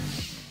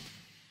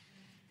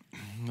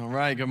All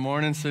right, good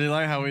morning, City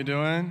Light. How are we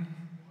doing?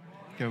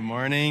 Good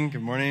morning.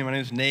 Good morning. My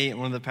name is Nate. I'm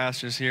one of the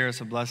pastors here. It's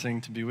a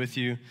blessing to be with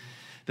you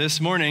this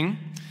morning.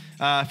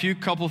 A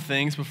couple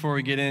things before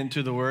we get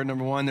into the word.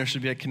 Number one, there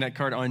should be a Connect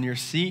card on your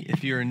seat.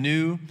 If you're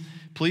new,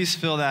 please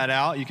fill that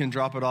out. You can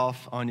drop it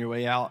off on your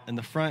way out in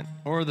the front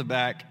or the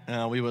back.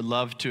 We would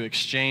love to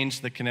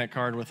exchange the Connect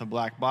card with a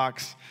black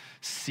box,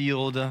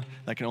 sealed,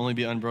 that can only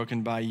be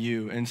unbroken by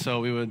you. And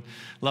so we would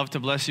love to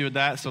bless you with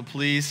that. So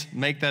please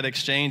make that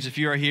exchange. If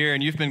you are here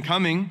and you've been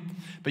coming,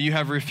 but you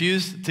have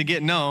refused to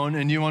get known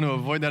and you want to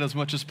avoid that as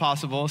much as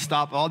possible,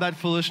 stop all that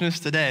foolishness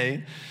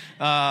today.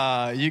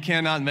 You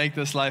cannot make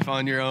this life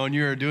on your own.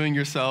 You are doing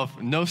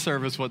yourself no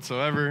service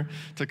whatsoever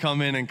to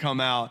come in and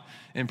come out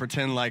and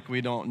pretend like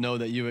we don't know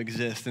that you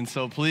exist. And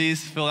so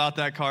please fill out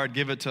that card,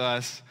 give it to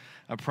us.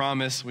 I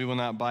promise we will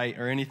not bite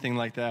or anything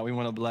like that. We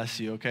want to bless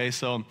you, okay?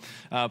 So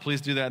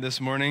please do that this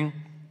morning.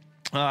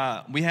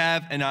 We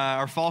have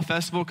our fall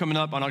festival coming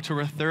up on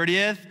October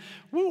 30th.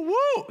 Woo,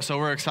 woo! So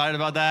we're excited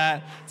about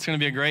that. It's going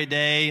to be a great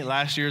day.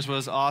 Last year's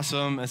was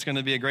awesome. It's going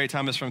to be a great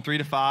time. It's from 3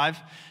 to 5.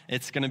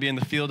 It's going to be in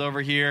the field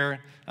over here.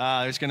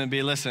 There's going to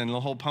be, the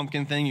whole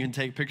pumpkin thing. You can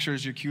take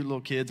pictures, your cute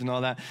little kids and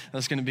all that.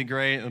 That's going to be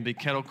great. It'll be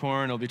kettle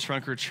corn. It'll be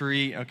trunk or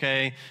treat,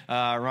 okay?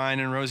 Ryan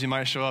and Rosie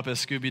might show up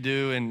as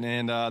Scooby-Doo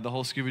and the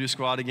whole Scooby-Doo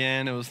squad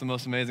again. It was the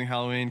most amazing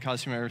Halloween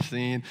costume I've ever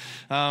seen.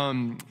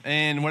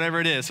 And whatever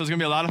it is. So it's going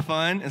to be a lot of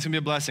fun. It's going to be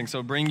a blessing.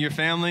 So bring your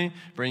family,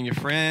 bring your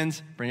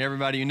friends, bring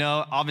everybody you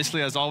know.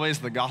 Obviously, as always,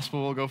 the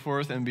gospel will go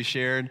forth and be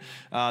shared,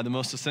 the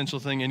most essential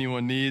thing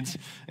anyone needs.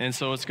 And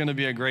so it's going to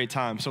be a great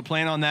time. So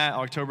plan on that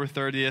October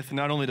 30th,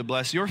 not only to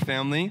bless your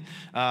family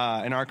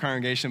and our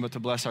congregation, but to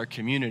bless our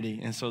community.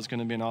 And so it's going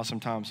to be an awesome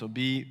time. So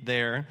be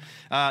there.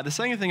 The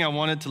second thing I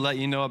wanted to let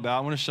you know about, I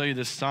want to show you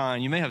this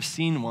sign. You may have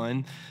seen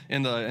one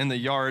in the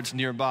yards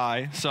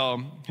nearby.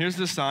 So here's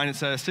this sign. It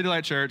says, City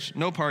Light Church,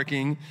 no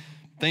parking.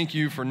 Thank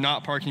you for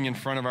not parking in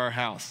front of our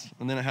house.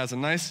 And then it has a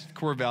nice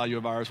core value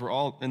of ours. We're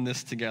all in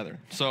this together.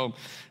 So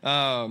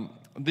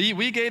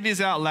we gave these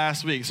out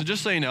last week. So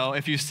just so you know,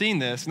 if you've seen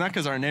this, not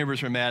because our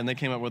neighbors were mad and they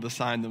came up with a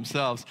sign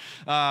themselves,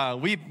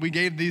 we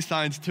gave these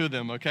signs to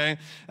them, okay?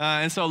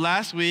 And so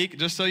last week,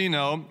 just so you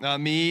know,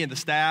 me and the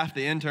staff,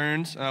 the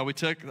interns, we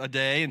took a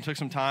day and took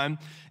some time,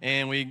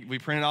 and we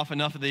printed off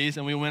enough of these,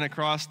 and we went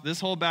across this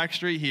whole back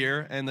street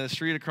here and the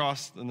street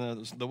across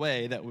the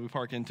way that we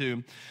park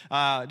into,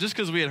 just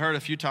because we had heard a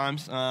few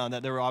times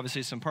that there were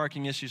obviously some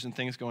parking issues and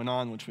things going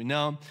on, which we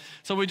know.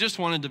 So we just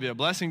wanted to be a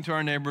blessing to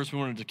our neighbors. We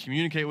wanted to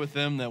communicate with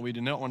them that we do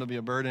not want to be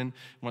a burden,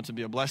 we want to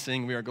be a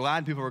blessing. We are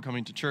glad people are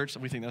coming to church, so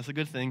we think that's a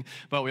good thing,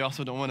 but we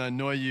also don't want to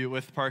annoy you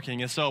with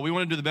parking. And so we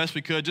want to do the best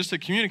we could just to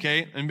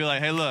communicate and be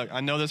like, hey, look,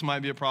 I know this might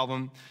be a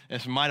problem.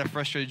 It might have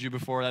frustrated you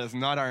before. That is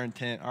not our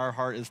intent. Our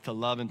heart is to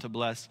love and to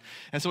bless.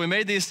 And so we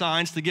made these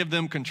signs to give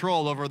them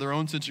control over their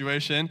own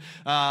situation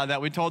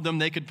that we told them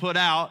they could put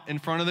out in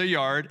front of their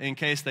yard in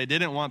case they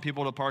didn't want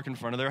people to park in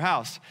front of their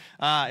house.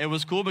 It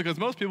was cool because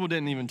most people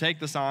didn't even take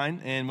the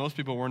sign, and most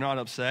people were not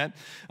upset.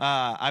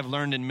 I've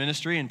learned in ministry,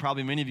 and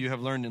probably many of you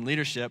have learned in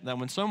leadership, that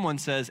when someone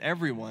says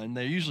everyone,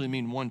 they usually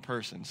mean one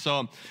person.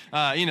 So,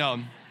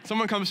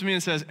 someone comes to me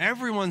and says,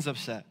 everyone's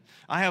upset.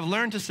 I have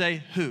learned to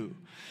say who.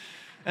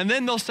 And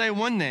then they'll say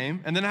one name,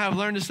 and then I have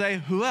learned to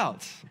say who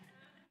else.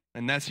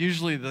 And that's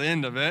usually the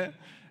end of it.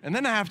 And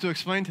then I have to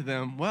explain to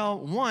them, well,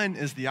 one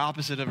is the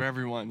opposite of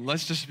everyone.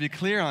 Let's just be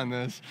clear on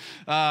this.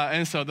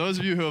 And so those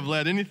of you who have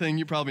led anything,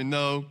 you probably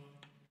know.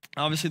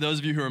 Obviously, those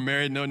of you who are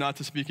married know not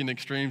to speak in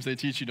extremes. They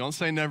teach you, don't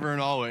say never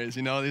and always.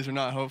 These are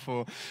not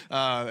hopeful.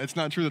 It's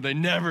not true that they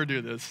never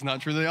do this. It's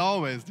not true they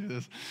always do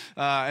this.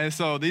 And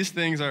so these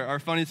things are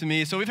funny to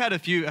me. So we've had a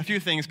few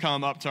things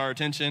come up to our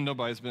attention.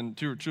 Nobody's been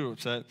too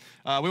upset.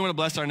 We want to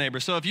bless our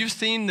neighbors. So if you've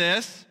seen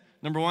this,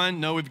 number one,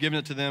 no, we've given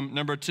it to them.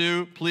 Number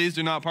two, please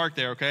do not park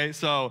there, okay?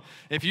 So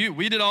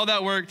we did all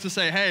that work to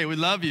say, hey, we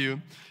love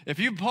you. If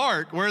you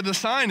park where the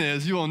sign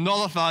is, you will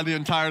nullify the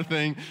entire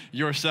thing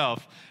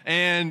yourself.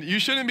 And you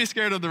shouldn't be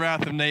scared of the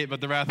wrath of Nate,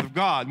 but the wrath of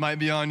God might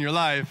be on your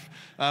life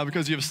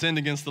because you have sinned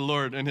against the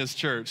Lord and his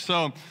church.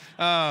 So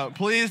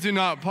please do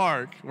not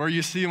park where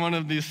you see one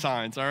of these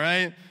signs, all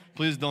right?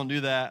 Please don't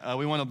do that.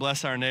 We want to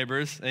bless our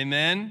neighbors.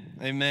 Amen?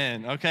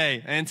 Amen.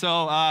 Okay, and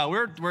so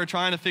we're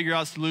trying to figure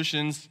out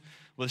solutions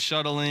with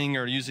shuttling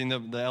or using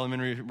the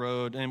elementary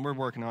road, and we're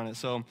working on it.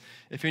 So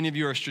if any of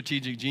you are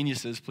strategic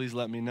geniuses, please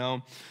let me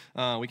know.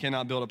 We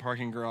cannot build a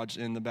parking garage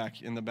in the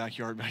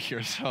backyard back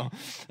here. So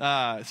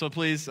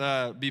please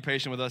be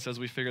patient with us as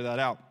we figure that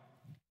out.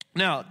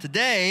 Now,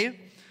 today,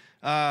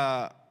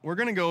 we're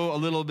going to go a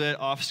little bit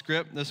off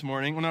script this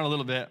morning. Well, not a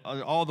little bit,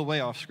 all the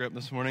way off script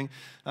this morning.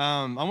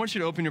 I want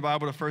you to open your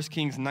Bible to 1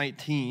 Kings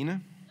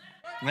 19.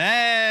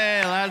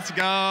 Hey, let's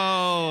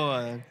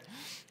go.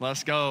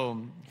 Let's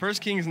go. 1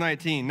 Kings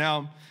 19.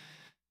 Now,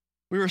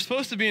 we were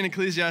supposed to be in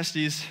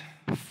Ecclesiastes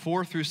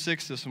 4 through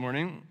 6 this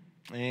morning,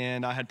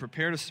 and I had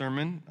prepared a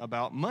sermon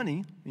about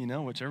money,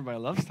 which everybody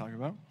loves to talk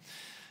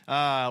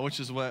about,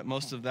 which is what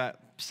most of that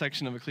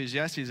section of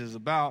Ecclesiastes is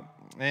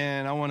about.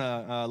 and I want to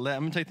I'm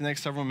going to take the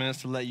next several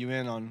minutes to let you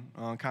in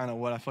on kind of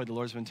what I feel like the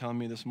Lord's been telling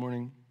me this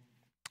morning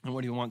and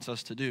what he wants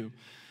us to do.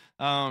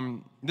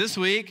 This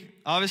week,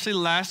 obviously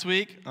last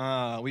week,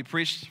 we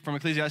preached from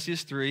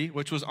Ecclesiastes 3,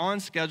 which was on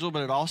schedule,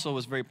 but it also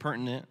was very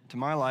pertinent to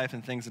my life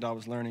and things that I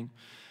was learning.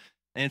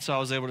 And so I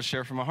was able to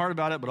share from my heart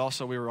about it, but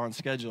also we were on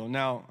schedule.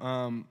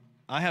 Now,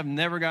 I have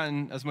never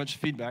gotten as much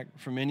feedback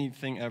from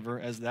anything ever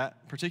as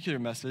that particular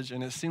message,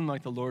 and it seemed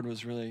like the Lord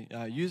was really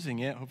using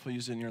it, hopefully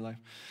use it in your life,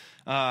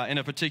 in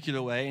a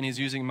particular way, and he's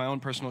using my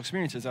own personal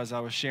experiences as I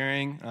was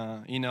sharing.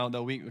 A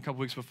couple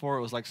weeks before,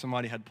 it was like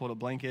somebody had pulled a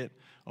blanket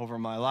over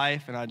my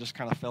life, and I just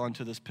kind of fell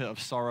into this pit of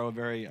sorrow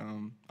very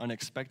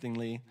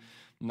unexpectedly,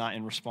 not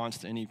in response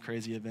to any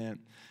crazy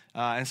event.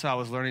 And so I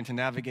was learning to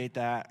navigate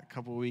that. A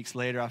couple of weeks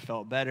later, I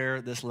felt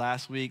better. This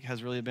last week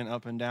has really been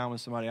up and down. When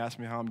somebody asks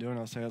me how I'm doing,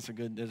 I'll say there's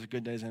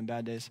good days and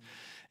bad days.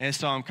 And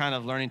so I'm kind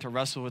of learning to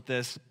wrestle with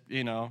this.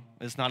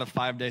 It's not a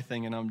 5-day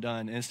thing and I'm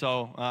done. And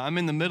so I'm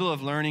in the middle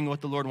of learning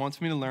what the Lord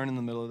wants me to learn in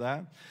the middle of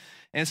that.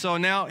 And so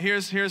now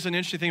here's an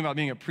interesting thing about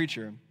being a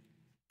preacher.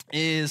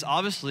 Is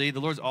obviously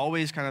the Lord's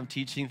always kind of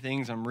teaching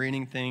things. I'm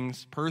reading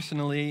things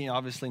personally.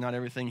 Obviously, not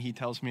everything he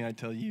tells me, I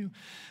tell you.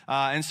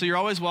 And so you're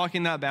always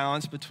walking that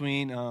balance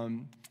between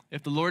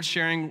if the Lord's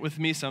sharing with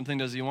me something,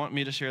 does he want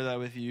me to share that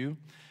with you?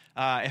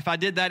 If I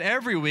did that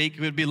every week,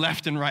 it would be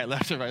left and right,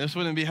 left and right. This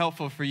wouldn't be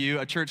helpful for you.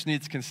 A church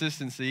needs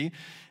consistency,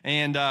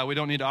 and we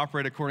don't need to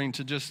operate according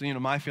to just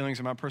my feelings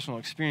and my personal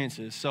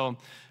experiences. So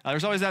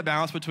there's always that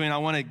balance between I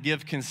want to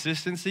give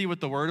consistency with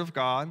the Word of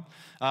God,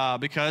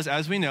 because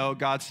as we know,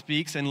 God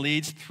speaks and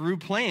leads through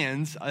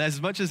plans as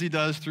much as he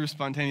does through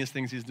spontaneous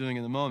things he's doing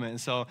in the moment.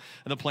 And so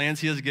the plans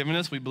he has given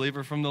us, we believe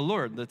are from the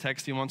Lord. The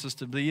text he wants us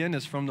to be in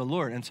is from the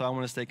Lord. And so I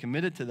want to stay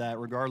committed to that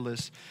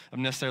regardless of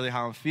necessarily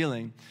how I'm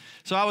feeling.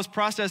 So I was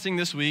processing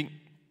this week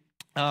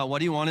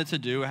what he wanted to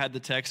do. I had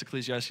the text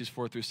Ecclesiastes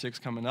 4-6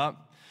 coming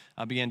up.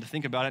 I began to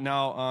think about it.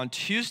 Now, on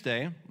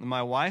Tuesday,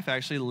 my wife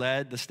actually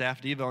led the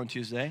staff Devo on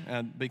Tuesday.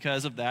 And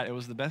because of that, it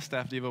was the best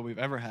staff Devo we've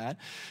ever had.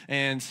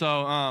 And so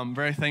I'm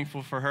very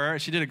thankful for her.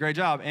 She did a great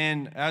job.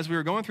 And as we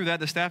were going through that,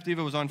 the staff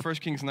Devo was on 1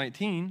 Kings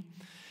 19.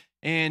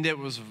 And it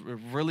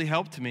really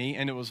helped me,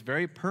 and it was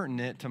very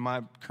pertinent to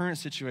my current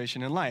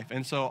situation in life.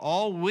 And so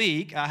all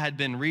week, I had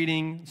been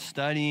reading,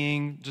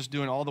 studying, just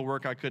doing all the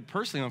work I could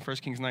personally on 1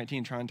 Kings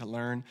 19, trying to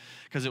learn,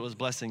 because it was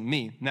blessing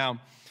me. Now,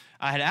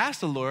 I had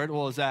asked the Lord,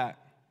 what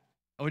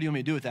do you want me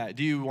to do with that?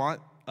 Do you want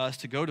us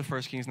to go to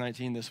 1 Kings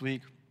 19 this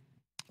week?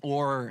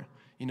 Or,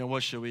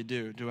 what should we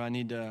do? Do I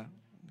need to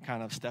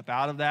kind of step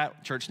out of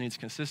that? Church needs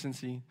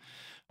consistency.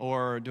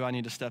 Or do I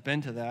need to step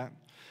into that?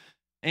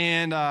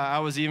 And I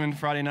was even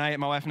Friday night,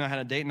 my wife and I had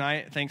a date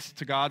night. Thanks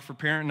to God for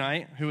parent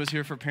night. Who was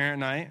here for parent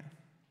night?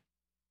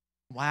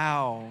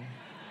 Wow.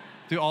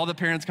 Do all the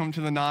parents come to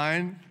the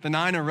 9? The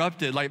 9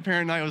 erupted. Like,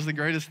 parent night was the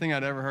greatest thing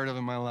I'd ever heard of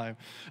in my life.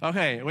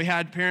 Okay, we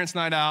had parents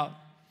night out,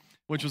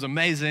 which was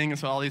amazing. And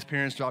so all these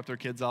parents dropped their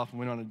kids off and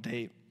went on a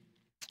date.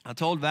 I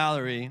told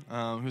Valerie,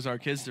 who's our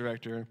kids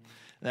director,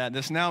 that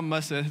this now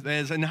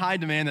is in high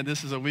demand that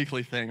this is a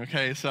weekly thing,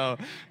 okay? So,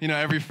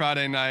 every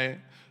Friday night.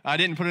 I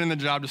didn't put it in the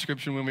job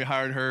description when we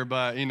hired her,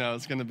 but,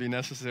 it's going to be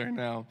necessary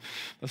now.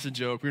 That's a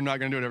joke. We're not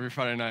going to do it every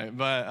Friday night,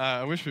 but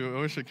I wish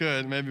we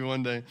could, maybe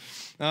one day.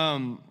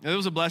 It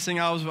was a blessing.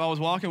 I was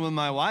walking with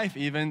my wife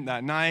even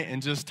that night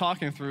and just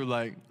talking through,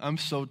 I'm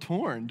so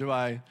torn.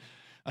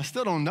 I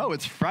still don't know.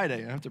 It's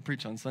Friday. I have to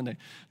preach on Sunday.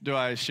 Do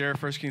I share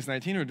 1 Kings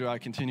 19 or do I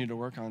continue to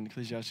work on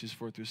Ecclesiastes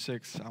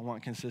 4-6? I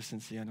want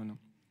consistency. I don't know.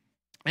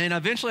 And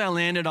eventually I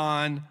landed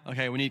on,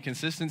 we need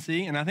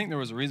consistency. And I think there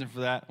was a reason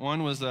for that.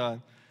 One was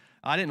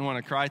I didn't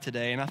want to cry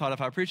today. And I thought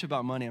if I preach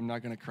about money, I'm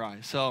not going to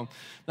cry. So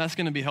that's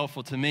going to be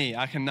helpful to me.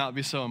 I cannot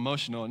be so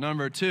emotional.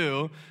 Number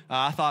 2,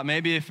 I thought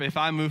maybe if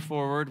I move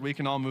forward, we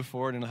can all move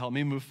forward and it'll help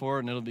me move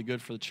forward and it'll be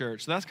good for the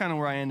church. So that's kind of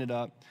where I ended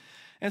up.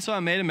 And so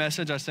I made a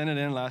message. I sent it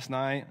in last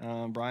night.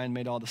 Brian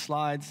made all the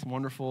slides.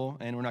 Wonderful.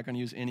 And we're not going to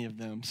use any of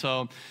them.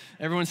 So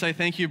everyone say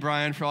thank you,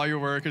 Brian, for all your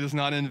work. It is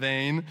not in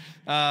vain.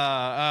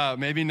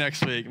 Maybe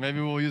next week. Maybe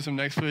we'll use them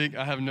next week.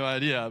 I have no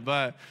idea.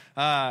 But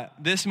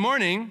this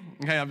morning,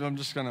 I'm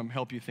just going to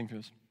help you think through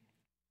this.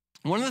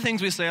 One of the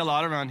things we say a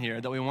lot around here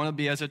that we want to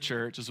be as a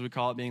church is we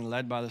call it being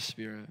led by the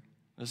Spirit.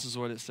 This is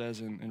what it says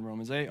in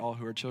Romans 8. All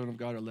who are children of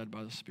God are led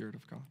by the Spirit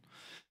of God.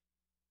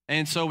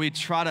 And so we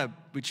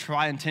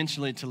try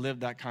intentionally to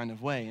live that kind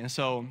of way. And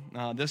so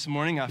this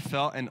morning I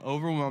felt an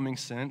overwhelming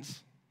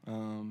sense,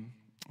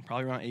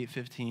 probably around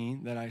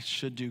 8:15, that I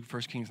should do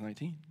 1 Kings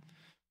 19.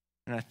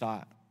 And I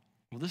thought,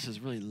 well, this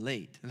is really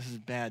late. This is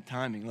bad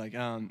timing.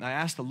 I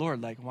asked the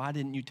Lord, why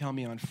didn't you tell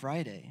me on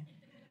Friday?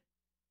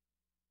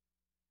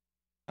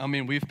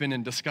 We've been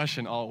in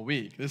discussion all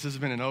week. This has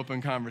been an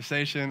open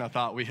conversation. I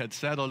thought we had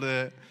settled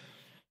it.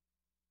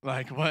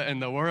 What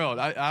in the world?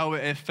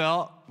 It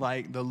felt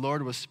like the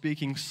Lord was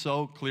speaking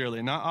so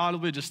clearly, not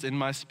audibly, just in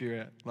my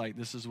spirit,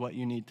 this is what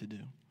you need to do.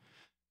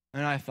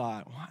 And I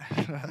thought,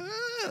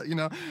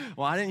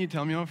 why didn't you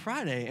tell me on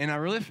Friday? And I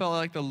really felt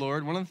like the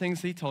Lord, one of the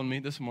things he told me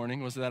this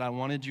morning was that I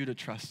wanted you to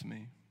trust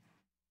me.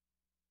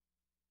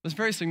 It's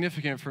very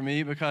significant for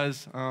me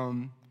because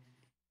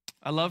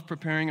I love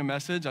preparing a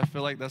message. I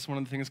feel like that's one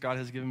of the things God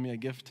has given me a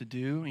gift to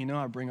do. You know,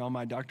 I bring all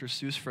my Dr.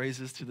 Seuss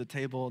phrases to the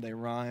table. They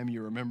rhyme.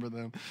 You remember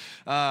them.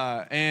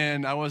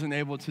 And I wasn't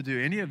able to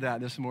do any of that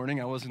this morning.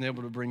 I wasn't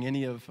able to bring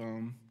any of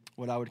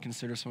what I would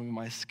consider some of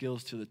my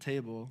skills to the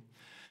table.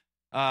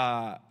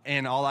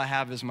 And all I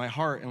have is my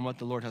heart and what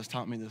the Lord has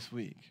taught me this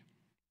week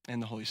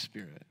and the Holy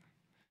Spirit.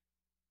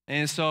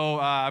 And so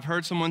I've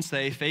heard someone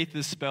say faith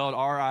is spelled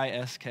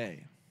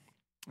R-I-S-K.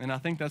 And I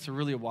think that's a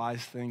really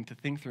wise thing to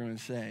think through and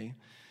say.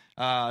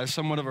 It's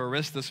somewhat of a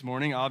risk this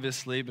morning,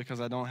 obviously, because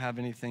I don't have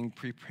anything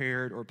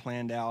prepared or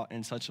planned out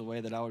in such a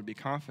way that I would be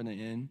confident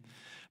in.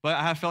 But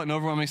I have felt an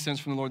overwhelming sense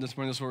from the Lord this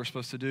morning. This is what we're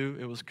supposed to do.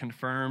 It was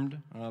confirmed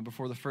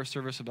before the first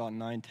service about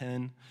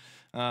 9:10.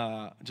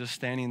 Just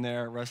standing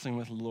there wrestling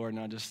with the Lord,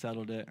 and I just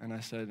settled it. And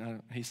I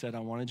said, he said, I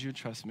wanted you to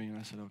trust me. And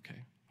I said,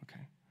 okay,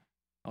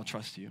 I'll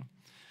trust you.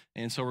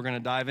 And so we're going to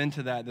dive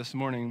into that this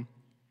morning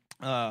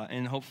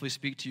and hopefully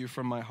speak to you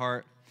from my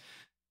heart.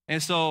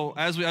 And so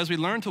as we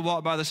learn to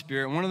walk by the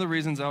Spirit, one of the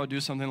reasons I would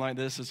do something like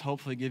this is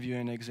hopefully give you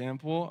an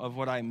example of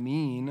what I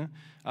mean.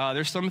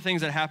 There's some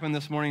things that happened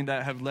this morning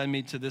that have led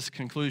me to this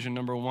conclusion.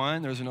 Number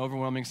one, there's an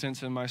overwhelming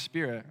sense in my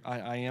spirit.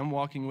 I am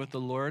walking with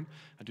the Lord.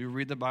 I do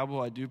read the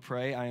Bible. I do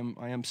pray. I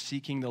am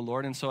seeking the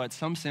Lord. And so at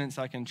some sense,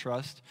 I can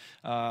trust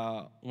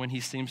when he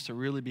seems to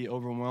really be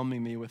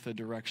overwhelming me with a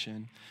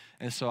direction.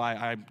 And so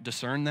I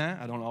discern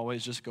that. I don't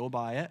always just go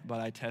by it, but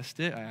I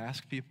test it. I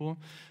ask people.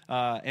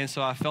 And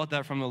so I felt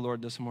that from the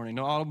Lord this morning.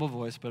 No audible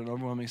voice, but an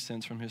overwhelming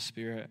sense from his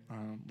Spirit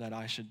that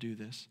I should do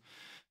this.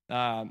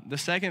 The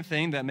second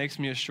thing that makes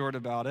me assured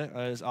about it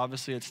is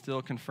obviously it's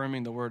still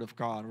confirming the Word of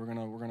God. We're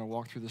gonna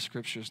walk through the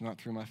Scriptures,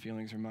 not through my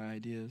feelings or my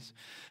ideas.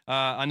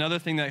 Another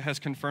thing that has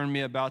confirmed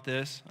me about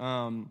this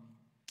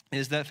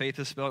is that faith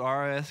is spelled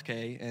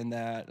R-I-S-K, and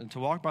that to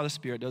walk by the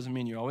Spirit doesn't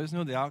mean you always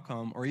know the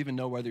outcome or even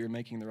know whether you're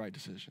making the right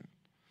decision.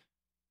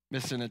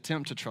 It's an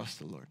attempt to trust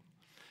the Lord.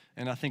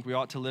 And I think we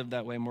ought to live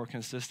that way more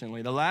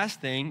consistently. The last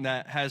thing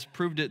that has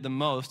proved it the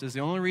most is the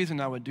only reason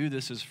I would do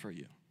this is for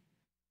you.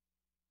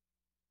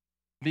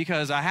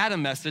 Because I had a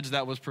message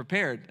that was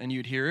prepared, and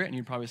you'd hear it, and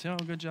you'd probably say, oh,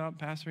 good job,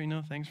 Pastor,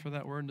 thanks for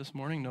that word this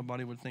morning.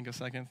 Nobody would think a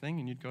second thing,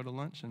 and you'd go to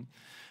lunch, and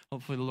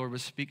hopefully the Lord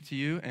would speak to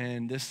you.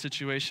 And this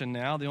situation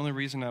now, the only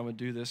reason I would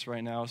do this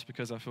right now is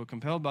because I feel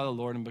compelled by the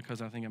Lord and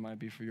because I think it might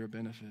be for your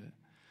benefit.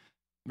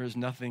 There's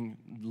nothing,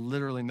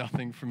 literally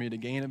nothing for me to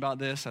gain about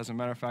this. As a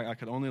matter of fact, I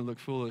could only look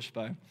foolish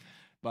by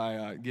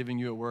giving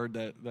you a word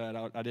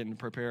that I didn't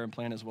prepare and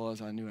plan as well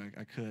as I knew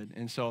I could.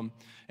 And so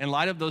in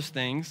light of those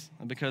things,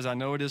 because I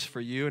know it is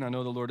for you and I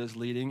know the Lord is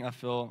leading, I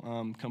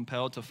feel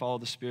compelled to follow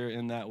the Spirit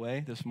in that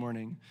way this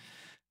morning.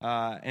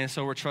 And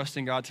so we're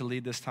trusting God to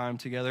lead this time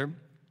together.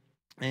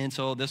 And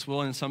so this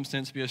will, in some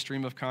sense, be a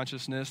stream of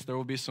consciousness. There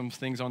will be some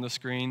things on the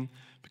screen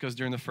because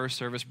during the first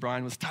service,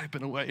 Brian was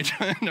typing away,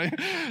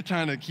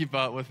 trying to keep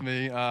up with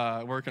me,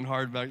 working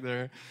hard back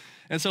there.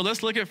 And so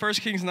let's look at 1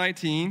 Kings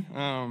 19.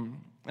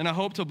 And I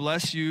hope to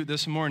bless you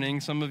this morning,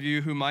 some of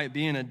you who might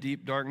be in a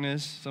deep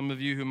darkness, some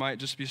of you who might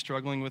just be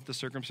struggling with the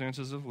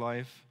circumstances of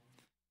life,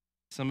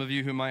 some of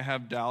you who might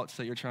have doubts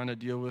that you're trying to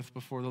deal with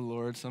before the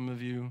Lord, some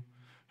of you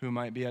who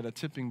might be at a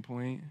tipping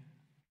point,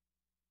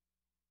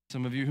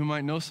 some of you who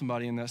might know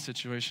somebody in that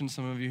situation,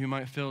 some of you who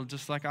might feel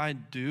just like I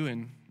do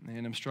and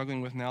I'm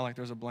struggling with now, like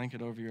there's a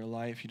blanket over your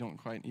life. You don't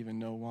quite even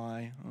know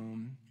why.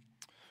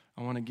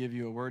 I want to give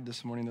you a word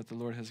this morning that the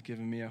Lord has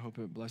given me. I hope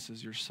it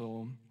blesses your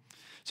soul.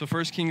 So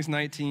 1 Kings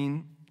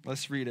 19,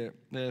 let's read it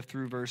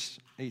through verse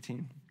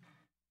 18.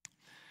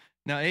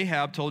 Now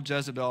Ahab told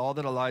Jezebel all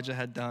that Elijah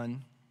had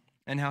done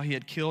and how he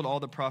had killed all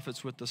the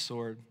prophets with the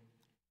sword.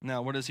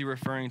 Now, what is he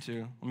referring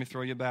to? Let me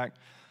throw you back.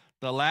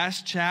 The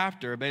last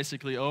chapter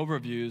basically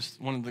overviews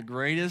one of the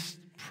greatest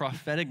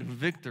prophetic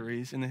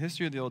victories in the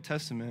history of the Old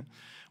Testament,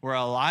 where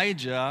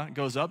Elijah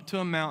goes up to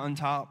a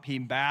mountaintop, he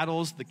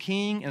battles the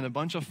king and a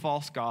bunch of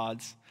false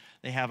gods.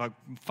 They have a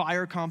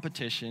fire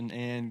competition,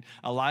 and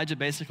Elijah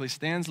basically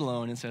stands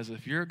alone and says,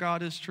 if your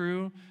God is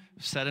true,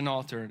 set an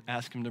altar and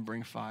ask him to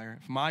bring fire.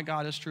 If my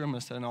God is true, I'm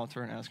going to set an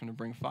altar and ask him to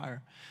bring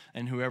fire.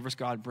 And whoever's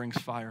God brings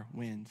fire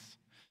wins.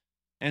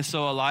 And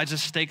so Elijah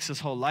stakes his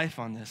whole life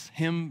on this.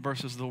 Him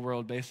versus the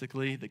world,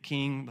 basically. The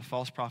king, the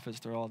false prophets,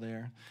 they're all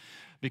there.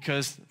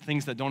 Because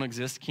things that don't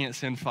exist can't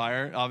send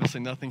fire. Obviously,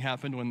 nothing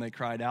happened when they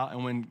cried out.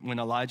 And when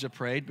Elijah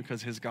prayed,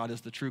 because his God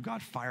is the true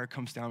God, fire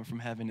comes down from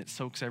heaven. It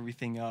soaks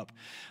everything up.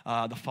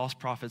 The false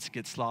prophets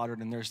get slaughtered,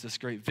 and there's this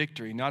great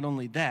victory. Not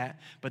only that,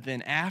 but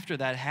then after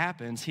that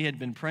happens, he had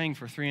been praying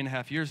for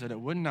 3.5 years that it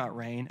would not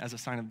rain as a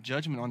sign of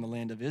judgment on the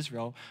land of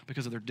Israel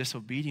because of their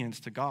disobedience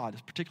to God,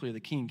 particularly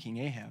the king, King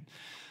Ahab.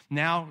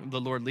 Now the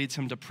Lord leads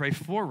him to pray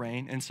for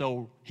rain, and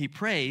so he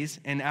prays,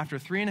 and after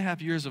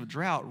 3.5 years of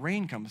drought,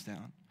 rain comes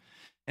down.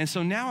 And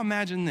so now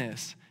imagine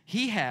this.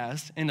 He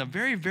has, in a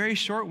very, very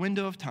short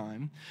window of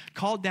time,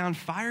 called down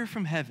fire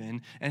from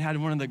heaven and had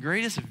one of the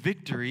greatest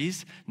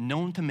victories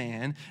known to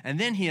man. And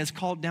then he has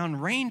called down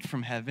rain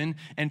from heaven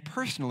and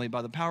personally,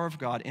 by the power of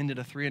God, ended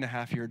a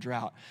 3.5 year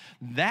drought.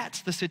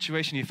 That's the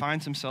situation he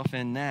finds himself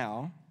in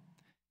now.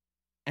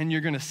 And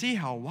you're going to see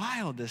how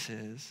wild this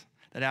is,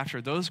 that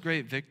after those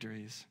great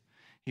victories,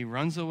 he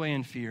runs away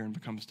in fear and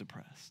becomes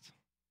depressed.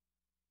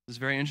 It's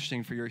very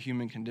interesting for your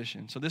human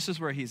condition. So this is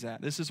where he's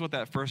at. This is what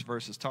that first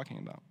verse is talking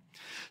about.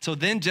 So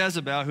then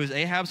Jezebel, who's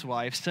Ahab's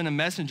wife, sent a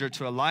messenger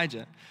to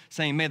Elijah,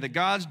 saying, "May the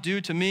gods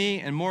do to me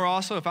and more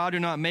also if I do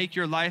not make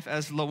your life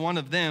as one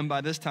of them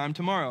by this time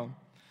tomorrow."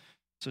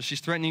 So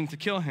she's threatening to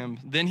kill him.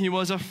 Then he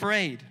was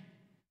afraid.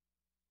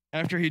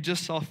 After he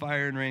just saw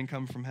fire and rain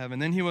come from heaven.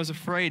 Then he was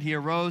afraid. He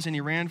arose and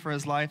he ran for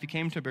his life. He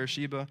came to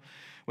Beersheba,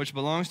 which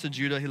belongs to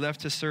Judah. He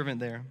left his servant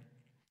there.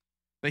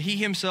 But he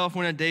himself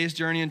went a day's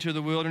journey into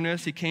the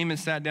wilderness. He came and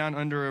sat down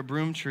under a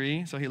broom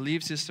tree. So he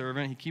leaves his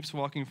servant. He keeps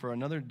walking for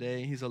another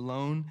day. He's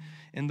alone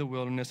in the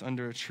wilderness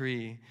under a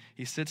tree.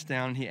 He sits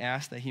down and he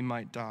asks that he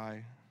might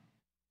die.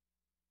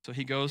 So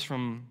he goes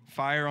from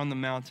fire on the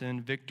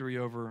mountain, victory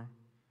over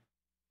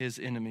his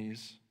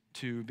enemies,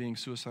 to being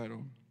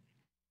suicidal.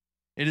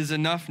 "It is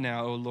enough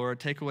now, O Lord.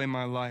 Take away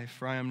my life,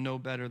 for I am no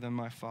better than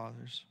my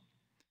fathers."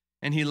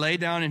 And he lay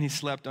down and he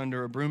slept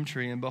under a broom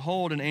tree. And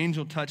behold, an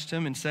angel touched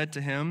him and said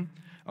to him,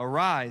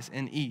 "Arise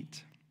and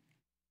eat."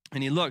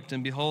 And he looked,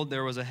 and behold,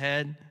 there was at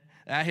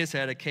his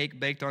head a cake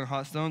baked on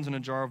hot stones and a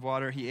jar of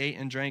water. He ate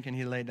and drank, and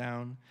he lay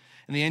down.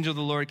 And the angel of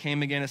the Lord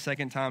came again a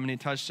second time, and he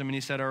touched him, and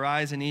he said,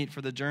 "Arise and eat,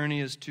 for the journey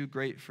is too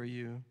great for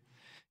you."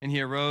 And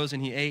he arose,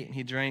 and he ate, and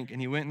he drank, and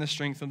he went in the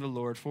strength of the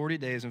Lord 40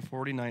 days and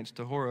 40 nights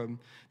to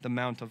Horeb, the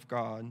mount of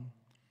God,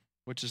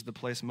 which is the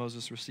place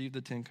Moses received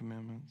the 10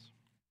 Commandments.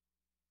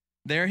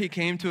 There he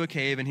came to a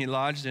cave, and he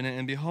lodged in it,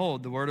 and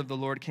behold, the word of the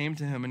Lord came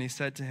to him, and he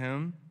said to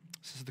him,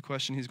 this is the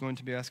question he's going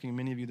to be asking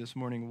many of you this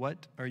morning,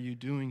 "What are you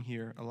doing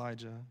here,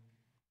 Elijah?"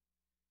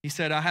 He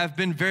said, "I have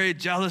been very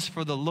jealous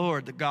for the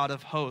Lord, the God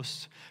of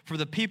hosts. For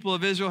the people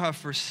of Israel have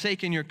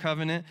forsaken your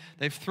covenant.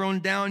 They've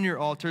thrown down your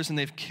altars, and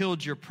they've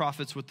killed your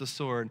prophets with the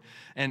sword.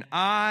 And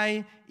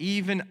I,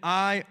 even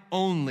I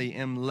only,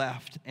 am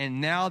left, and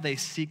now they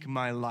seek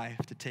my life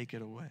to take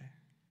it away."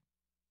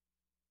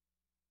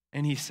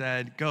 And he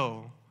said,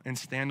 "Go and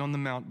stand on the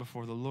mount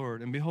before the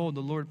Lord." And behold,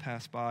 the Lord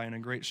passed by, and a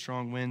great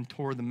strong wind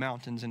tore the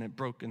mountains, and it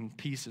broke in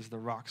pieces the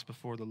rocks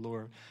before the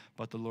Lord.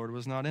 But the Lord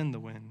was not in the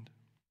wind.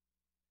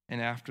 And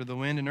after the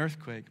wind, an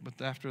earthquake,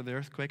 but after the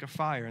earthquake, a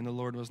fire, and the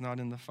Lord was not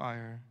in the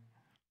fire.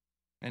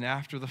 And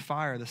after the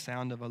fire, the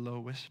sound of a low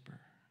whisper.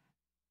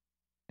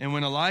 And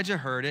when Elijah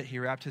heard it, he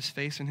wrapped his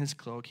face in his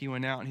cloak. He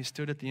went out, and he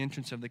stood at the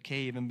entrance of the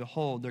cave, and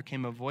behold, there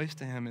came a voice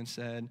to him and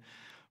said,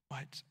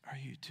 "What are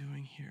you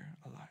doing here,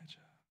 Elijah?"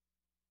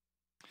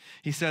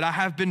 He said, "I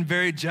have been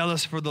very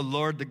jealous for the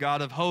Lord, the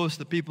God of hosts.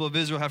 The people of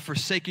Israel have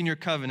forsaken your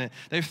covenant.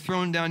 They've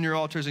thrown down your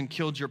altars and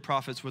killed your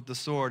prophets with the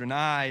sword. And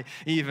I,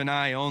 even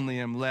I only,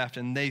 am left,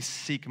 and they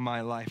seek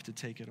my life to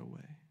take it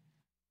away."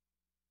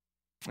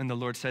 And the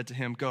Lord said to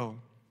him,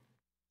 "Go,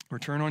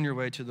 return on your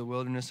way to the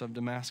wilderness of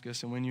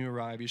Damascus, and when you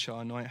arrive, you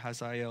shall anoint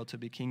Hazael to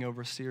be king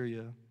over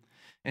Syria.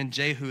 And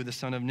Jehu, the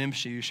son of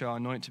Nimshi, you shall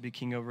anoint to be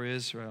king over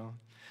Israel.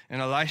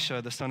 And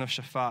Elisha, the son of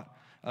Shaphat,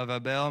 of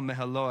Abel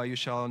Meholah, you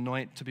shall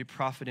anoint to be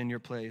prophet in your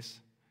place.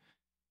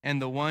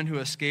 And the one who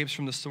escapes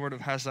from the sword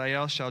of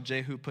Hazael shall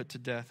Jehu put to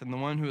death. And the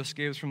one who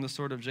escapes from the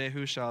sword of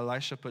Jehu shall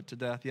Elisha put to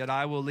death. Yet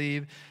I will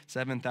leave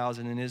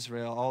 7,000 in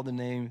Israel, all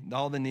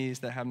the knees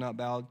that have not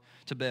bowed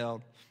to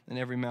Baal, and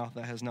every mouth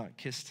that has not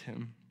kissed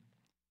him."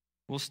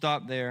 We'll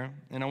stop there,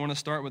 and I want to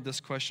start with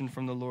this question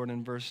from the Lord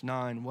in verse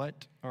 9.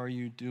 What are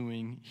you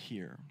doing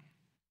here?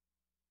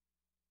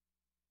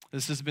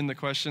 This has been the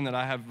question that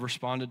I have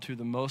responded to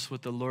the most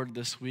with the Lord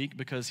this week,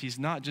 because he's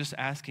not just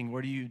asking,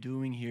 "What are you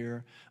doing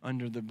here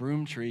under the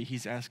broom tree?"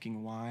 He's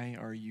asking, "Why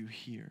are you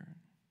here?"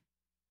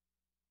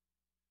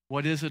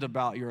 What is it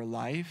about your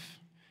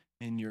life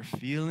and your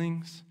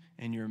feelings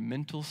and your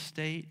mental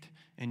state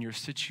and your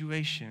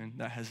situation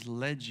that has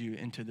led you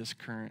into this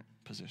current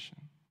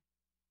position?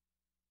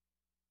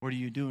 What are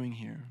you doing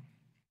here?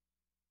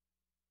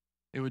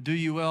 It would do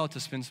you well to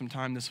spend some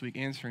time this week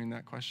answering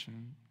that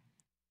question.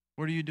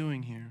 What are you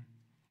doing here?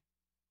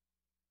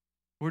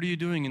 What are you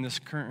doing in this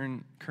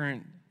current,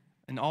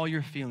 and all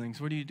your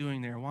feelings? What are you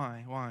doing there?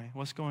 Why?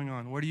 What's going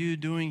on? What are you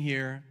doing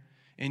here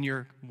in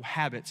your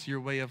habits, your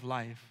way of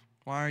life?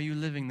 Why are you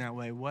living that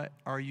way? What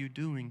are you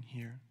doing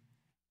here?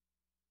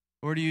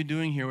 What are you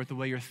doing here with the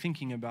way you're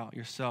thinking about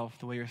yourself,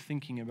 the way you're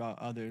thinking about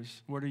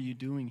others? What are you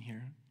doing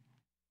here?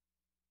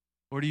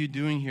 What are you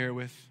doing here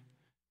with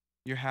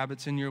your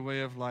habits and your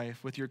way of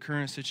life, with your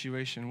current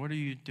situation? What are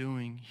you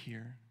doing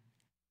here?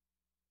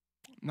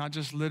 Not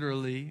just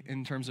literally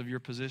in terms of your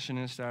position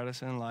and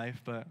status in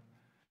life, but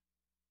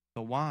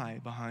the why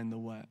behind the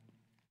what.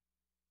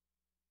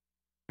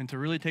 And to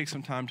really take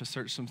some time to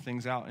search some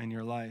things out in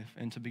your life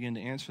and to begin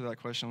to answer that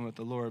question with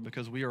the Lord,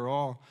 because we are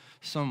all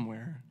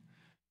somewhere,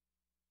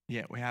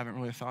 yet we haven't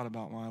really thought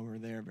about why we're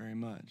there very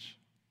much.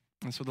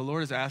 And so the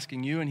Lord is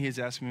asking you, and He is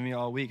asking me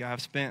all week. I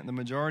have spent the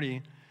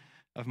majority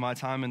of my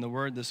time in the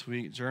Word this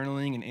week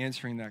journaling and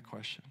answering that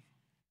question,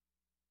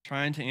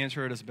 trying to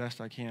answer it as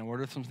best I can. What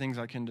are some things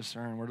I can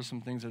discern? What are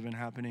some things that have been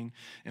happening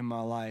in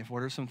my life?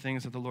 What are some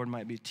things that the Lord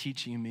might be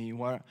teaching me?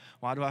 Why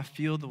do I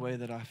feel the way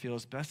that I feel?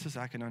 As best as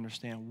I can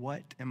understand,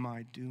 what am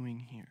I doing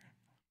here?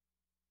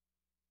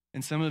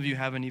 And some of you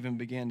haven't even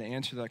began to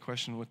answer that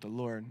question with the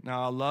Lord.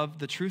 Now, I love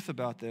the truth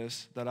about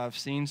this that I've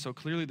seen so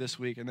clearly this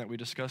week and that we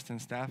discussed in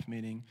staff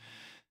meeting,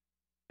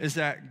 is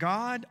that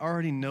God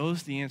already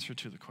knows the answer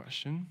to the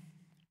question.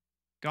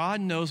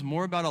 God knows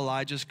more about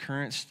Elijah's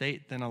current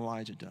state than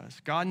Elijah does.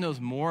 God knows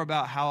more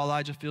about how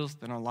Elijah feels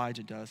than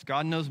Elijah does.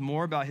 God knows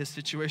more about his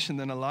situation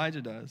than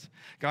Elijah does.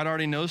 God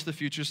already knows the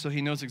future, so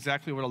he knows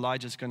exactly what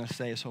Elijah's going to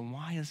say. So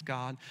why is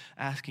God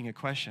asking a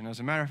question?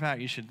 As a matter of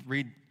fact, you should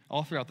read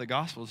all throughout the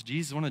Gospels.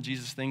 One of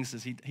Jesus' things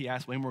is he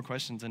asks way more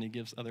questions than he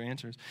gives other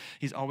answers.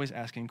 He's always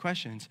asking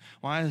questions.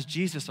 Why is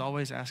Jesus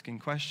always asking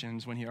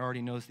questions when he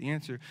already knows the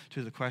answer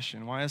to the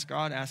question? Why is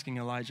God asking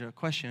Elijah a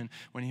question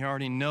when he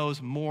already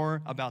knows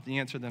more about the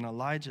answer than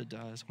Elijah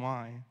does?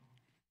 Why?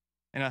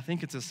 And I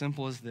think it's as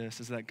simple as this,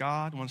 is that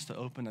God wants to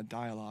open a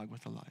dialogue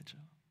with Elijah.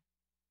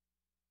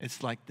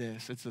 It's like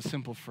this. It's a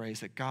simple phrase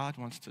that God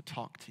wants to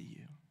talk to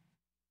you.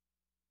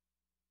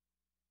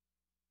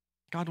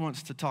 God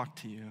wants to talk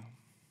to you.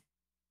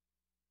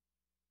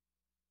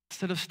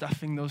 Instead of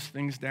stuffing those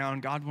things down,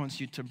 God wants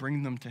you to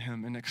bring them to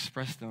him and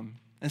express them.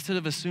 Instead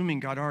of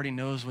assuming God already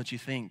knows what you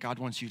think, God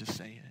wants you to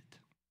say it.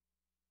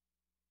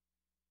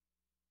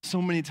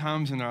 So many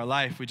times in our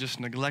life, we just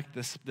neglect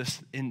this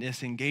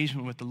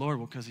engagement with the Lord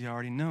because he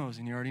already knows,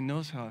 and he already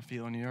knows how I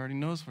feel, and he already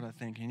knows what I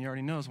think, and he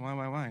already knows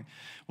why.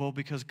 Well,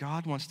 because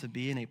God wants to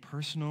be in a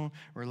personal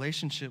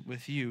relationship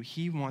with you.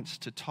 He wants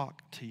to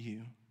talk to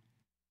you.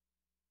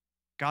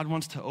 God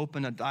wants to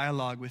open a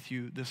dialogue with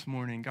you this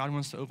morning. God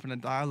wants to open a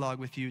dialogue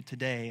with you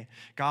today.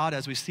 God,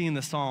 as we see in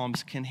the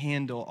Psalms, can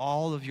handle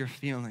all of your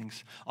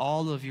feelings,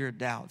 all of your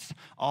doubts,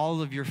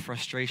 all of your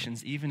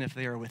frustrations, even if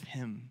they are with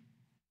him.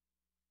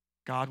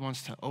 God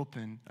wants to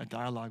open a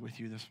dialogue with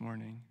you this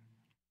morning.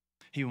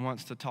 He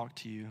wants to talk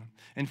to you.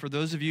 And for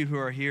those of you who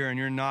are here and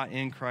you're not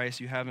in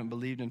Christ, you haven't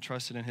believed and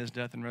trusted in his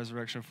death and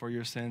resurrection for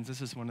your sins, this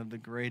is one of the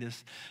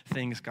greatest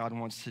things God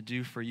wants to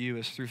do for you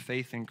is through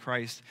faith in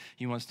Christ.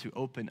 He wants to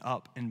open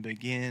up and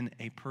begin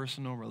a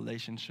personal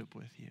relationship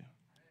with you.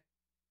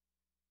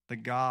 The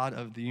God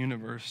of the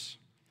universe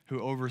who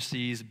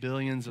oversees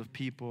billions of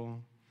people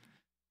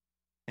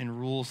and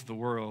rules the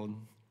world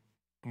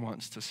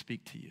wants to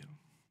speak to you.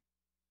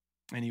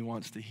 And he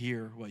wants to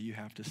hear what you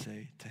have to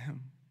say to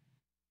him.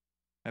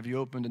 Have you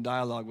opened a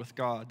dialogue with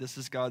God? This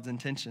is God's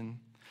intention.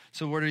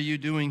 So what are you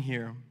doing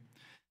here?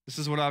 This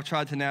is what I've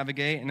tried to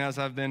navigate, and as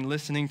I've been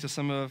listening to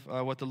some of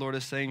what the Lord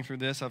is saying through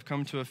this, I've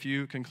come to a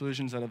few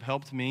conclusions that have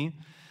helped me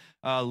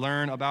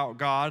learn about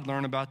God,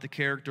 learn about the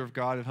character of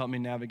God, and helped me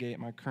navigate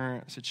my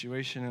current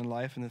situation in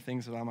life and the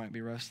things that I might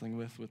be wrestling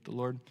with the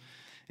Lord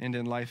and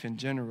in life in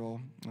general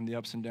and the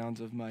ups and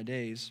downs of my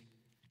days.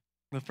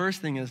 The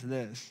first thing is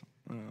this.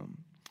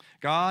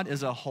 God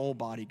is a whole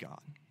body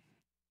God.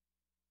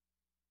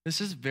 This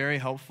is very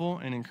helpful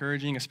and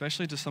encouraging,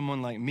 especially to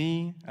someone like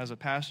me as a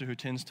pastor who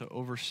tends to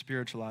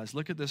over-spiritualize.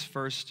 Look at this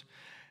first.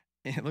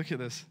 Look at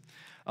this.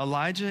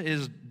 Elijah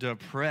is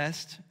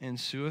depressed and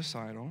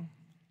suicidal,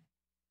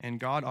 and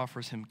God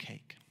offers him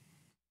cake.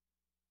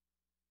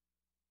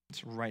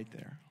 It's right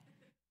there.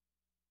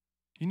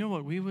 You know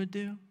what we would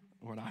do?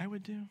 What I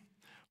would do?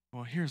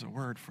 Well, here's a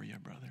word for you,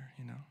 brother,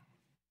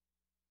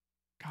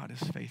 God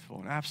is faithful,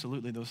 and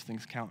absolutely those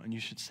things count, and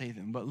you should say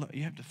them. But look,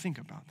 you have to think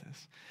about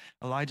this.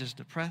 Elijah's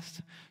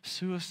depressed,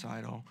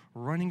 suicidal,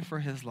 running for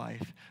his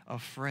life,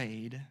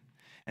 afraid,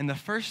 and the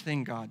first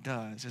thing God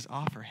does is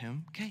offer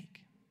him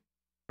cake.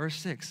 Verse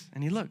 6,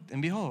 and he looked,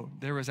 and behold,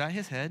 there was at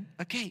his head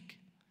a cake,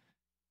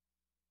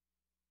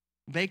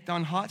 baked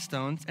on hot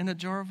stones and a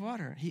jar of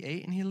water. He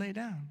ate and he lay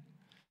down.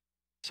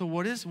 So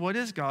what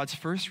is God's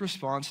first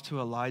response to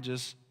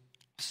Elijah's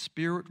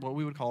what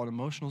we would call an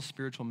emotional,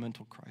 spiritual,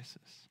 mental crisis?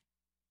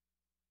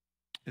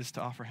 Is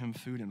to offer him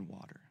food and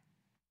water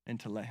and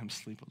to let him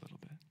sleep a little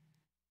bit.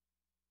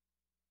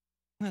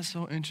 Isn't that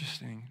so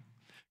interesting?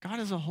 God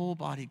is a whole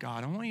body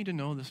God. I want you to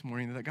know this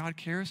morning that God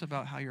cares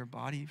about how your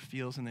body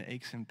feels and the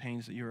aches and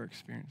pains that you're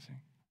experiencing.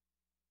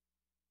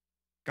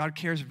 God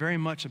cares very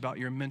much about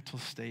your mental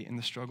state and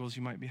the struggles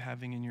you might be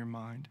having in your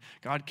mind.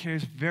 God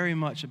cares very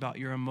much about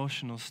your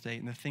emotional state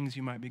and the things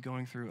you might be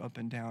going through up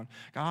and down.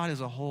 God is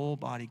a whole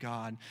body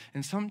God.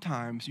 And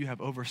sometimes you have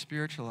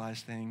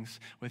over-spiritualized things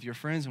with your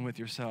friends and with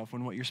yourself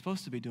when what you're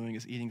supposed to be doing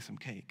is eating some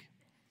cake.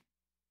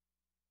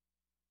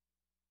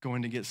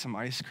 Going to get some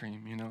ice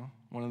cream,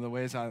 One of the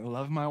ways I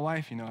love my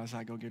wife, is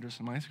I go get her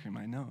some ice cream.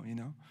 I know.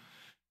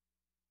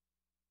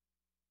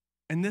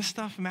 And this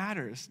stuff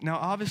matters. Now,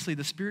 obviously,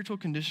 the spiritual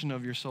condition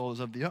of your soul is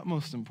of the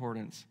utmost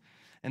importance.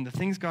 And the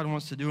things God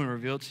wants to do and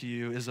reveal to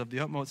you is of the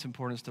utmost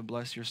importance to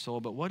bless your soul.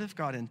 But what if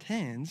God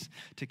intends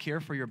to care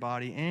for your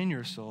body and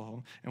your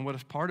soul? And what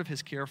if part of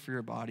his care for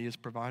your body is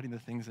providing the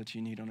things that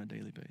you need on a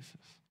daily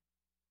basis?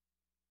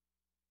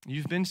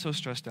 You've been so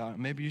stressed out,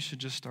 maybe you should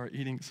just start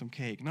eating some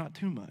cake. Not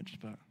too much,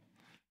 but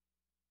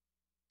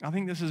I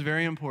think this is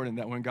very important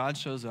that when God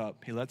shows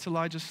up, he lets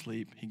Elijah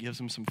sleep, he gives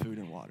him some food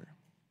and water.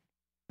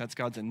 That's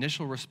God's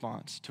initial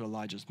response to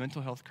Elijah's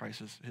mental health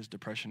crisis, his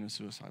depression and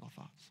suicidal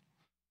thoughts.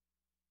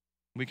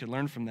 We can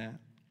learn from that.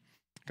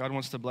 God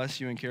wants to bless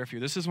you and care for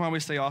you. This is why we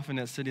say often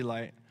at City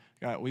Light,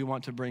 God, we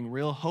want to bring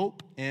real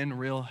hope and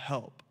real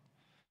help.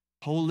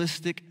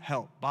 Holistic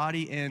help,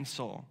 body and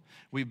soul.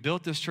 We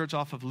built this church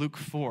off of Luke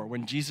 4,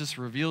 when Jesus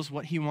reveals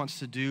what he wants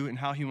to do and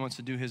how he wants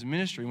to do his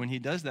ministry. When he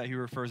does that, he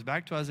refers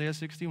back to Isaiah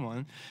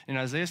 61. In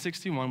Isaiah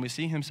 61, we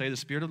see him say, the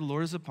Spirit of the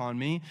Lord is upon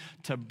me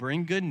to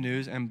bring good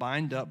news and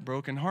bind up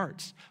broken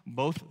hearts.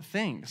 Both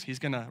things. He's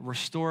going to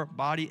restore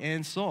body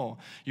and soul.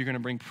 You're going to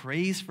bring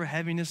praise for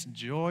heaviness,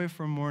 joy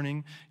for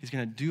mourning. He's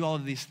going to do all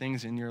of these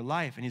things in your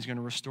life, and he's going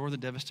to restore the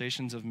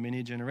devastations of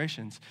many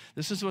generations.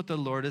 This is what the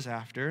Lord is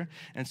after,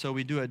 and so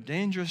we do a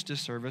dangerous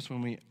disservice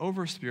when we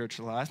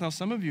over-spiritualize. Now,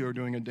 some of you are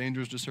doing a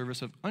dangerous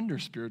disservice of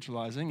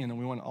under-spiritualizing, and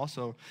we want to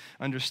also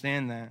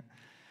understand that.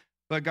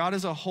 But God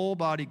is a whole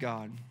body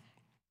God.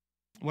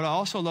 What I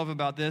also love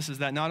about this is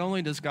that not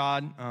only does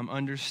God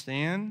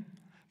understand,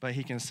 but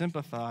he can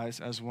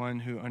sympathize as one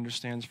who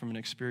understands from an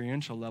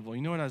experiential level.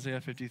 You know what Isaiah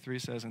 53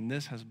 says, and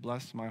this has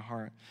blessed my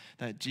heart,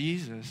 that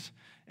Jesus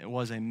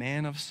was a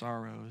man of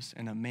sorrows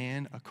and a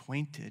man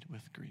acquainted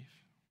with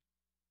grief.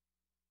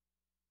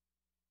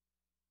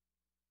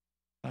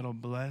 That'll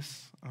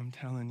bless, I'm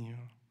telling you.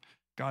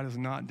 God is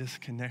not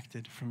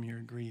disconnected from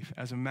your grief.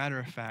 As a matter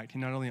of fact, he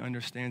not only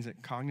understands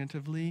it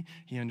cognitively,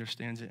 he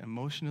understands it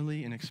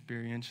emotionally and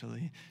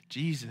experientially.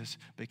 Jesus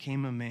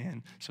became a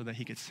man so that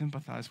he could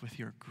sympathize with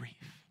your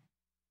grief.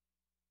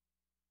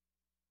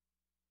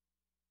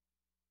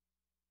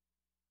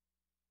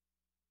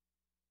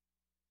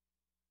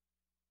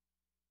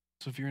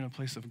 So if you're in a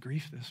place of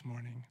grief this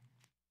morning,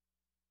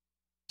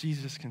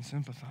 Jesus can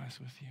sympathize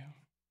with you.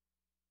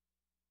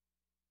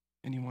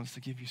 And he wants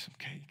to give you some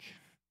cake.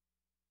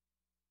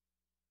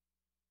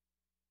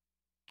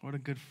 What a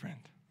good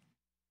friend.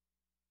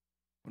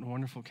 What a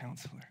wonderful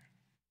counselor.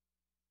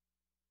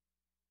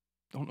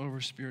 Don't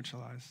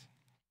over-spiritualize.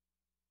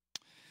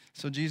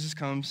 So Jesus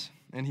comes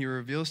and he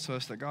reveals to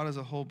us that God is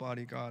a whole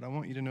body God. I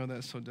want you to know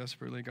that so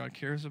desperately. God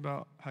cares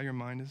about how your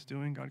mind is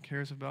doing. God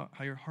cares about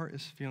how your heart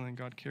is feeling.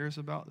 God cares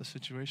about the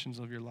situations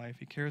of your life.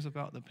 He cares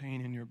about the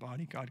pain in your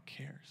body. God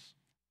cares.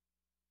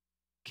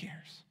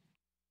 Cares.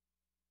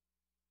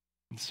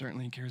 And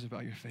certainly he cares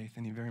about your faith,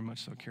 and he very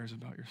much so cares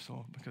about your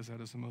soul, because that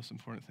is the most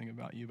important thing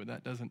about you, but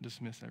that doesn't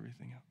dismiss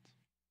everything else.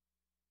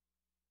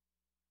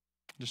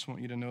 I just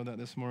want you to know that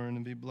this morning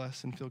and be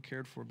blessed and feel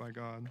cared for by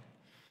God.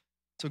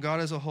 So God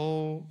is a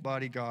whole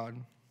body God.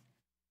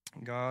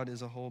 God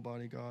is a whole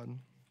body God.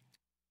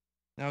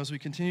 Now, as we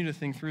continue to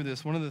think through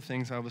this, one of the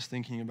things I was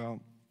thinking about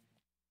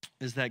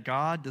is that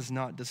God does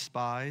not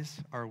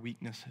despise our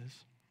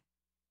weaknesses.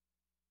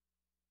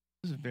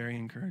 This is very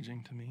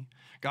encouraging to me.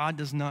 God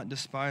does not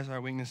despise our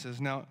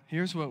weaknesses. Now,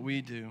 here's what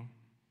we do.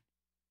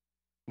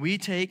 We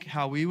take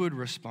how we would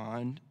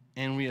respond,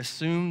 and we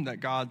assume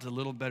that God's a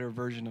little better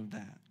version of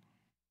that.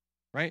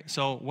 Right?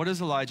 So what does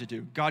Elijah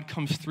do? God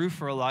comes through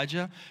for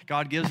Elijah.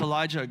 God gives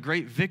Elijah a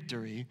great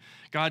victory.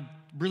 God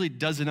really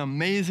does an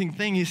amazing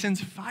thing. He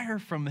sends fire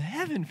from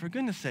heaven, for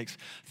goodness sakes,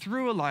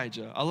 through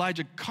Elijah.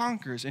 Elijah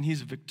conquers, and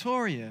he's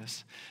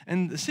victorious.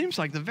 And it seems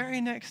like the very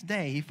next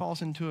day, he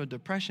falls into a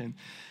depression,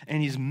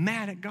 and he's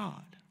mad at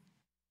God.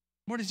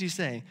 What does he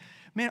say?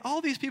 Man, all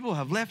these people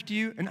have left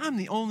you, and I'm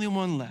the only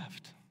one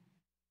left.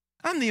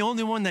 I'm the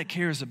only one that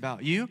cares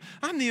about you.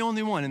 I'm the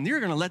only one, and you're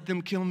going to let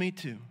them kill me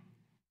too.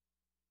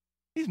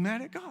 He's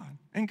mad at God.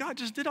 And God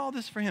just did all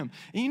this for him.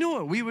 And you know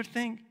what we would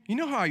think? You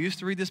know how I used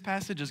to read this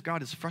passage as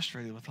God is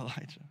frustrated with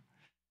Elijah.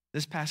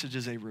 This passage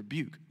is a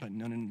rebuke, but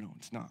no,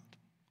 it's not.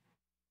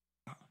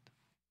 Not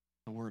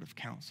the word of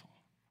counsel.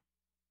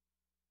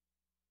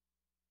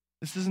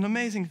 This is an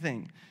amazing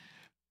thing.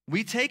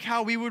 We take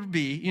how we would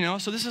be,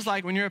 so this is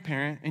like when you're a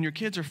parent and your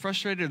kids are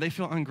frustrated or they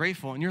feel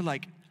ungrateful, and you're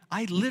like,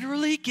 I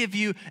literally give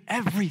you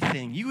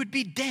everything. You would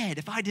be dead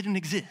if I didn't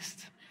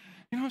exist.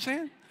 You know what I'm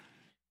saying?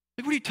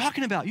 Like, what are you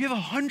talking about? You have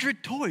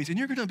 100 toys and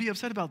you're going to be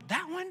upset about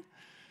that one?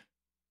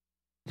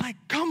 Like,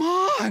 come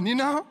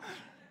on,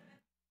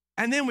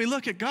 And then we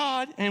look at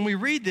God and we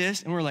read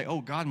this and we're like, oh,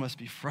 God must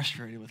be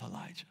frustrated with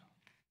Elijah.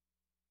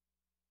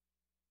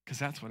 Because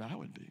that's what I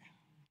would be.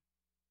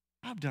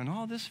 I've done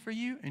all this for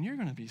you and you're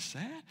going to be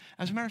sad?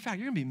 As a matter of fact,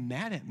 you're going to be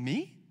mad at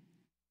me?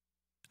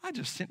 I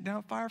just sent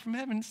down fire from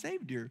heaven and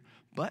saved your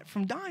butt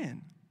from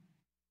dying.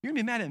 You're going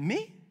to be mad at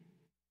me?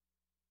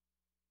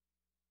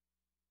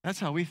 That's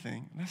how we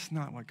think. That's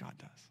not what God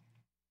does.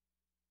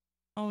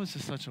 Oh, this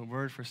is such a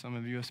word for some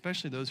of you,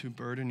 especially those who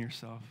burden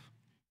yourself.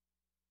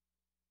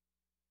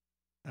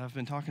 I've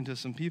been talking to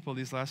some people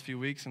these last few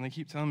weeks, and they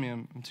keep telling me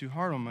I'm too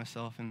hard on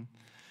myself. And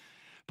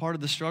part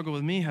of the struggle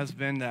with me has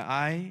been that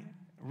I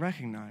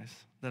recognize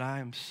that I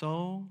am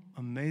so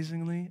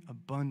amazingly,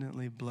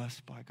 abundantly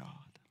blessed by God.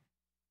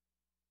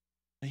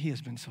 That he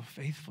has been so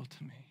faithful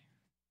to me.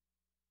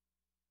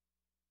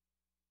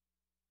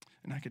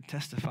 And I could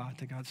testify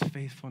to God's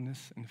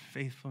faithfulness and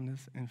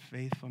faithfulness and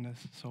faithfulness.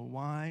 So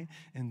why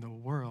in the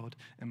world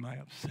am I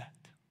upset?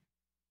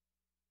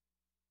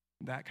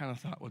 That kind of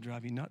thought will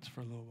drive you nuts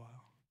for a little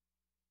while.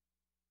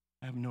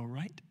 I have no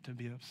right to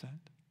be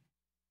upset.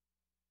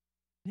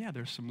 Yeah,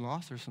 there's some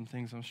loss, there's some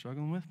things I'm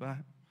struggling with, but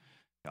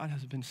God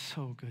has been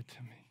so good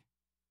to me.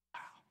 Wow.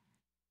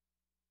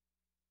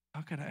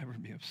 How could I ever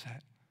be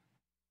upset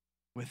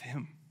with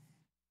him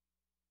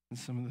and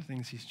some of the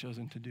things he's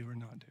chosen to do or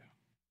not do?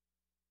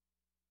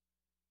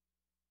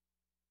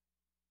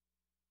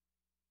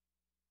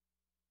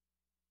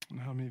 I don't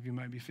know how many of you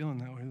might be feeling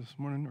that way this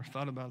morning or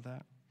thought about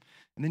that.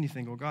 And then you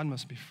think, well, God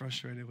must be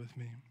frustrated with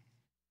me.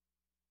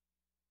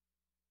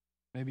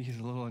 Maybe he's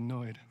a little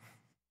annoyed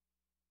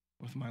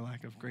with my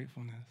lack of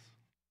gratefulness.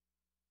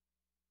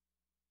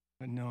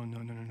 But no.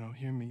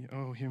 Hear me.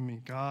 Oh, hear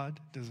me. God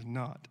does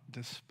not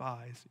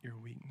despise your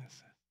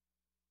weaknesses.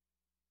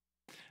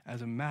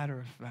 As a matter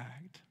of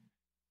fact,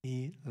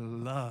 he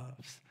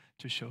loves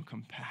to show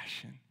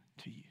compassion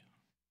to you.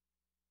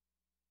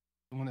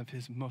 One of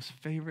his most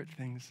favorite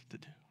things to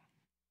do.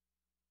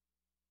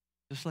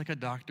 Just like a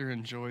doctor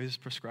enjoys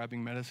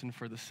prescribing medicine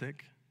for the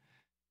sick,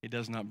 he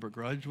does not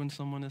begrudge when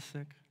someone is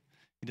sick.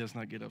 He does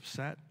not get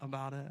upset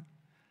about it.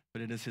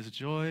 But it is his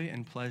joy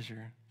and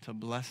pleasure to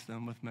bless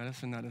them with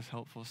medicine that is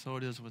helpful. So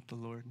it is with the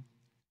Lord.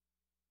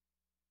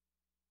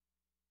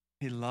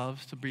 He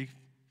loves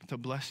to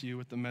bless you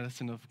with the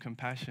medicine of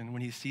compassion.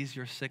 When he sees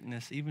your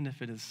sickness, even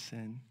if it is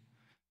sin,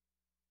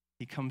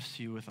 he comes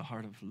to you with a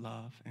heart of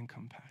love and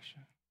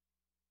compassion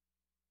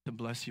to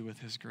bless you with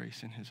his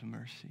grace and his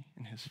mercy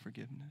and his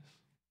forgiveness.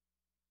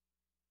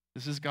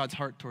 This is God's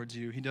heart towards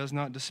you. He does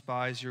not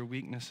despise your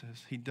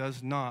weaknesses. He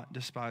does not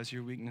despise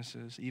your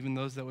weaknesses, even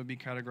those that would be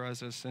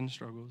categorized as sin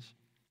struggles.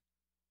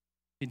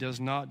 He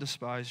does not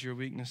despise your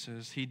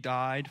weaknesses. He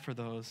died for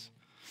those.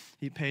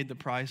 He paid the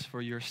price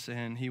for your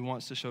sin. He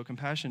wants to show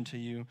compassion to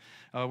you.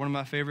 One of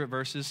my favorite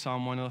verses,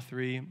 Psalm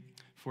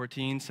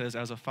 103:14 says,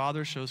 as a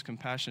father shows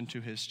compassion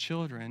to his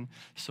children,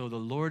 so the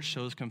Lord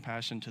shows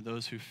compassion to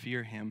those who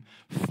fear him,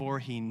 for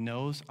he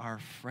knows our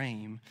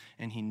frame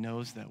and he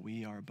knows that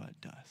we are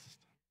but dust.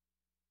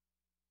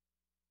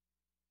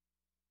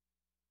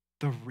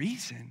 The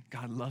reason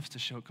God loves to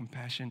show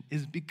compassion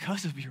is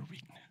because of your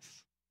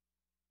weakness,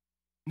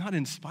 not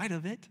in spite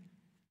of it.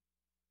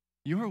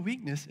 Your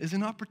weakness is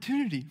an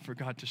opportunity for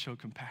God to show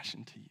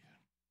compassion to you.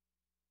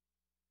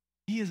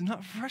 He is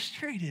not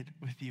frustrated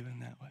with you in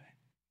that way.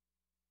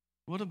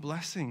 What a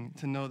blessing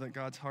to know that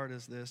God's heart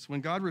is this. When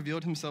God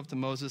revealed himself to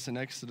Moses in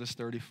Exodus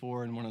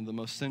 34, in one of the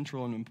most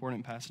central and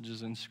important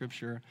passages in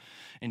Scripture,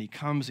 and he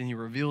comes and he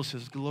reveals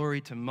his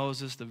glory to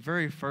Moses, the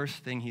very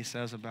first thing he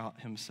says about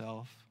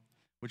himself,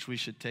 which we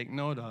should take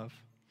note of,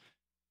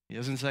 he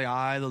doesn't say,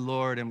 I, the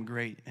Lord, am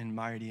great and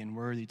mighty and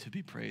worthy to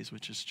be praised,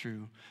 which is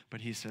true,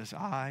 but he says,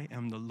 I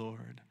am the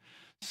Lord,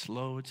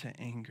 slow to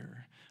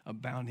anger,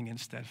 abounding in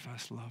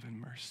steadfast love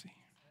and mercy.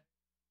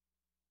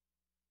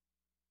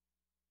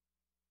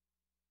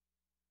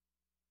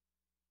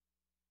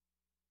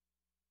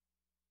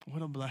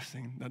 What a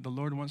blessing that the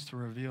Lord wants to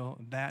reveal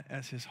that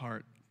as his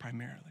heart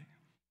primarily.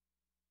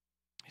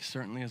 He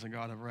certainly is a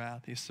God of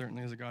wrath. He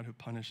certainly is a God who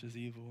punishes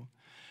evil.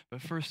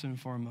 But first and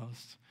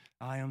foremost,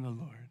 I am the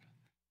Lord,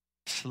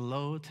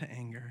 slow to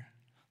anger,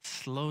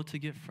 slow to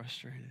get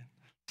frustrated,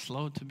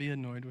 slow to be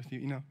annoyed with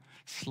you,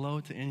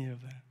 slow to any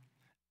of that,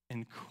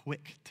 and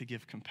quick to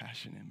give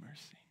compassion and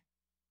mercy.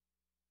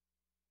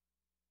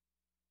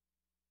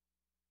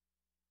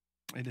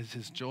 It is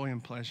his joy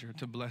and pleasure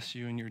to bless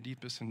you in your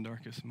deepest and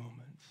darkest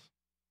moments.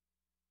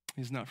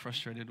 He's not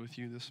frustrated with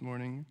you this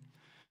morning.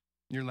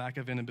 Your lack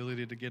of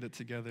inability to get it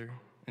together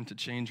and to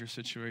change your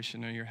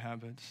situation or your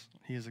habits.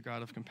 He is a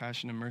God of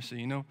compassion and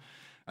mercy.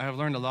 I have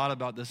learned a lot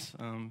about this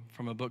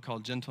from a book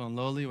called Gentle and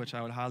Lowly, which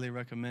I would highly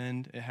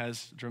recommend. It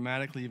has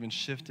dramatically even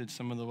shifted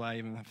some of the way I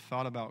even have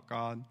thought about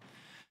God,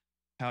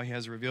 how he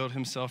has revealed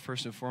himself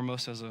first and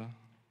foremost as a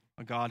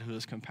God who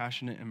is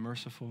compassionate and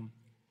merciful.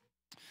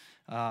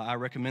 I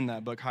recommend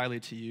that book highly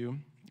to you.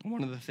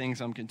 One of the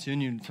things I'm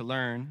continuing to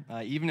learn,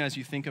 even as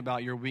you think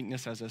about your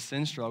weakness as a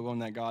sin struggle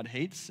and that God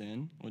hates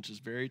sin, which is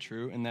very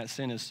true, and that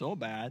sin is so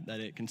bad that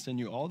it can send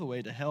you all the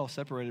way to hell,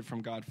 separated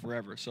from God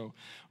forever. So I'm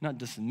not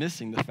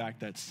dismissing the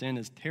fact that sin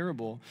is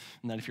terrible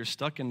and that if you're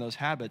stuck in those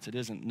habits, it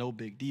isn't no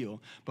big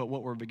deal. But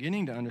what we're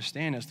beginning to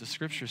understand, as the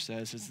scripture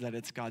says, is that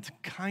it's God's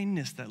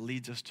kindness that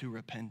leads us to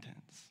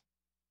repentance.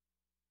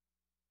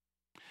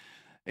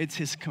 It's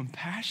his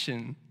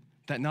compassion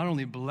that not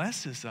only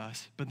blesses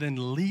us, but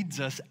then leads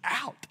us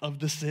out of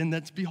the sin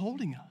that's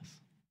beholding us.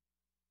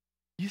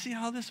 You see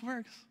how this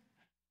works?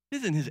 It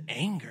isn't his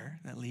anger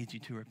that leads you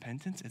to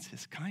repentance, it's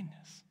his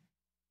kindness.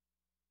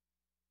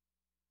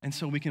 And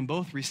so we can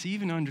both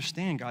receive and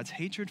understand God's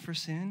hatred for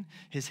sin,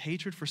 his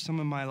hatred for some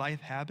of my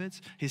life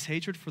habits, his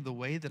hatred for the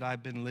way that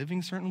I've been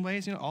living certain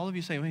ways. All of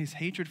you say, well, his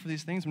hatred for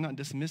these things. I'm not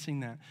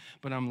dismissing that.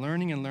 But I'm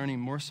learning and learning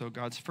more so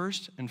God's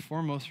first and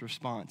foremost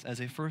response as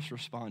a first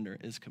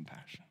responder is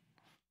compassion.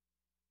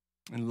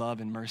 and love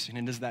and mercy.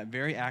 And it is that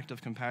very act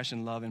of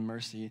compassion, love, and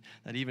mercy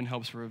that even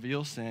helps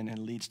reveal sin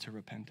and leads to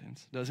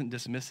repentance. Doesn't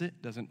dismiss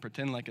it, doesn't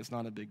pretend like it's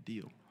not a big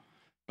deal.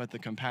 But the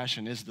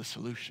compassion is the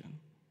solution.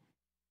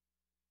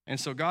 And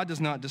so God does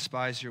not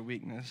despise your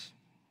weakness.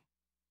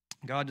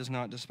 God does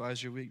not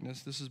despise your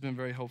weakness. This has been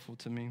very helpful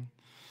to me.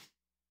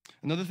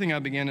 Another thing I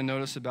began to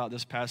notice about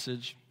this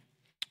passage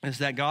is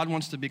that God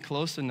wants to be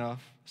close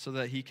enough so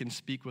that he can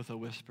speak with a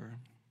whisper.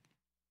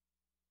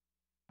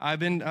 I've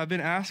been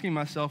asking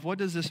myself, what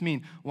does this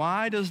mean?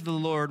 Why does the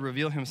Lord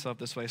reveal himself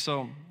this way?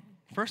 So,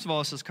 first of all,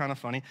 this is kind of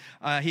funny.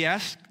 He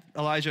asked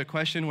Elijah a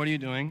question, what are you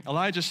doing?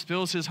 Elijah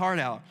spills his heart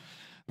out.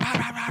 Rah,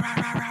 rah, rah, rah,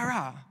 rah, rah,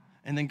 rah.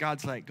 And then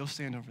God's like, go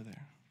stand over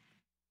there.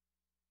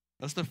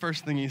 That's the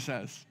first thing he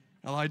says.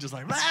 Elijah's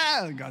like,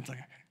 rah! And God's like,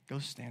 go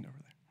stand over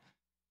there.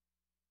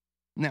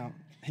 Now,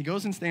 he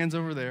goes and stands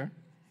over there.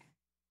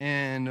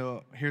 And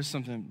here's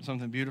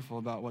something beautiful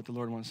about what the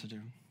Lord wants to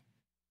do.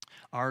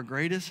 Our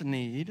greatest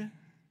need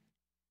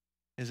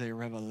is a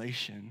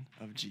revelation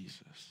of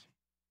Jesus.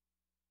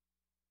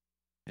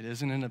 It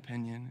isn't an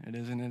opinion. It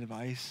isn't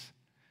advice.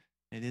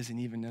 It isn't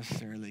even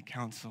necessarily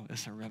counsel.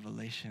 It's a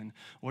revelation.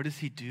 What does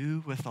he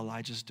do with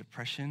Elijah's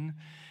depression,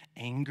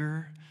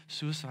 anger,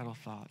 suicidal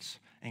thoughts,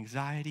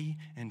 anxiety,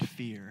 and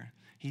fear?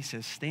 He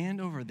says,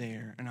 stand over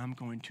there, and I'm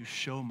going to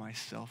show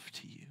myself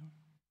to you.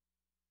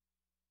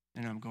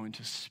 And I'm going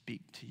to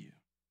speak to you.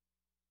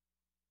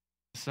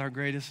 It's our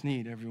greatest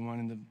need,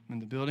 everyone in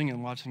the building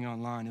and watching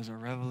online, is a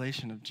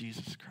revelation of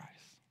Jesus Christ.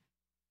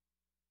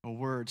 A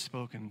word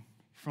spoken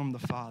from the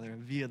Father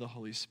via the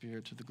Holy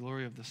Spirit to the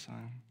glory of the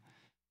Son.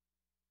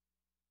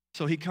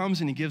 So he comes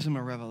and he gives him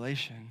a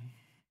revelation.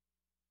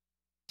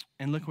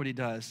 And look what he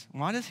does.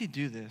 Why does he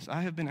do this?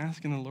 I have been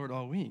asking the Lord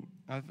all week.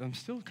 I'm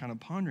still kind of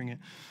pondering it.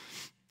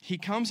 He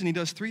comes and he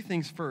does three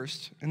things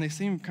first, and they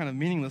seem kind of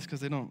meaningless because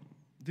they don't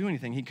do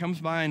anything. He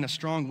comes by in a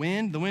strong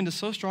wind. The wind is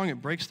so strong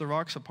it breaks the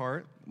rocks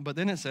apart. But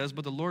then it says,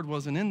 but the Lord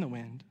wasn't in the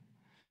wind.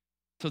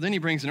 So then he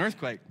brings an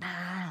earthquake.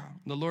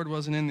 The Lord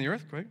wasn't in the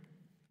earthquake.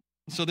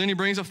 So then he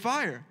brings a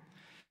fire.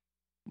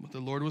 But the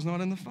Lord was not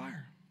in the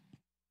fire.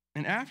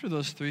 And after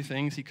those three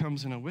things, he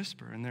comes in a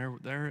whisper, and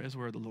there is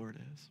where the Lord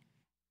is.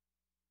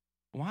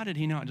 Why did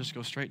he not just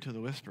go straight to the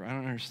whisper? I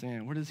don't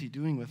understand. What is he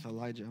doing with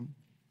Elijah?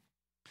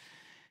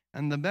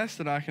 And the best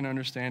that I can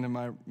understand in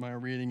my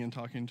reading and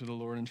talking to the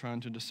Lord and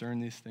trying to discern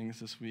these things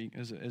this week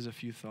is a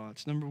few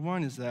thoughts. Number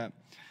one is that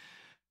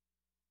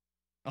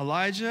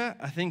Elijah,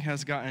 I think,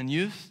 has gotten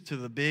used to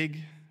the big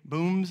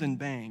booms and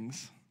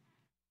bangs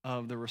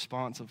of the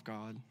response of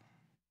God.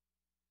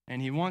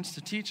 And he wants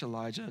to teach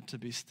Elijah to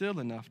be still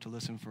enough to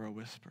listen for a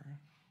whisper.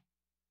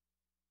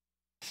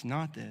 It's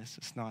not this,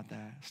 it's not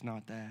that, it's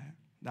not that.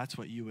 That's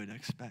what you would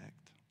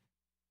expect,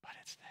 but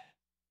it's that.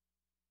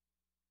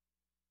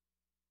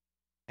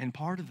 And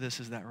part of this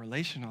is that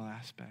relational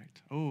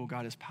aspect. Oh,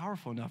 God is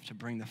powerful enough to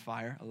bring the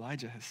fire.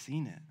 Elijah has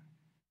seen it.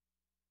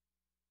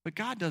 But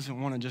God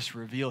doesn't want to just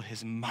reveal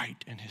his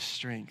might and his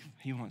strength.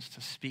 He wants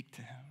to speak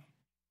to him.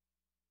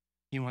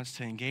 He wants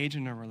to engage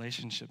in a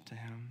relationship to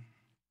him.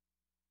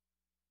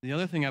 The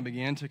other thing I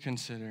began to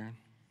consider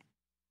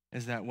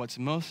is that what's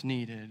most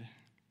needed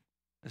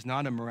is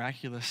not a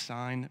miraculous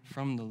sign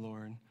from the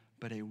Lord,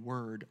 but a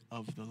word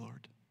of the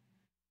Lord.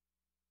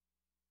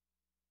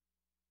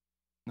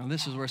 Now,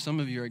 this is where some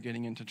of you are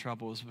getting into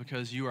trouble, is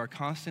because you are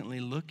constantly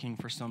looking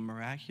for some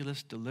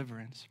miraculous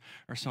deliverance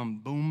or some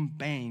boom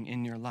bang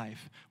in your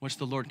life, which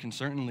the Lord can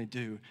certainly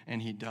do, and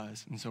he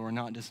does. And so we're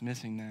not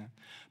dismissing that.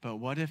 But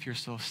what if you're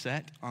so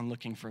set on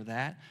looking for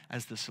that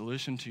as the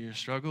solution to your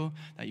struggle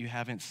that you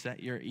haven't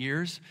set your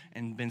ears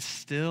and been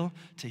still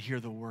to hear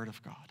the word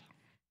of God?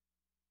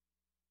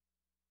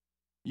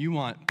 You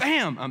want,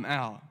 bam, I'm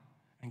out.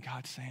 And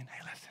God's saying,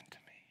 hey, listen to me.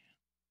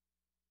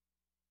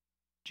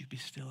 Would you be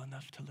still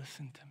enough to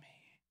listen to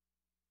me?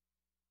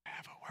 I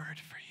have a word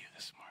for you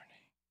this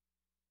morning.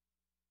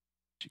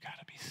 But you got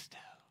to be still.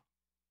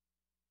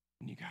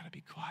 And you got to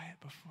be quiet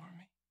before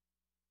me.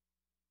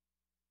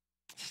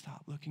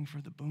 Stop looking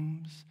for the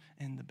booms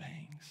and the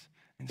bangs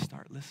and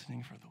start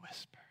listening for the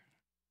whisper.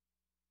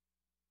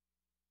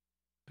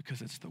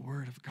 Because it's the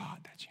word of God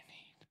that you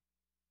need.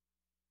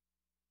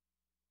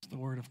 It's the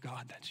word of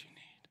God that you need.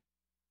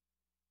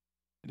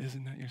 It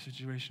isn't that your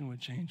situation would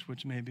change,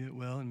 which maybe it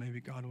will, and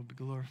maybe God will be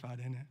glorified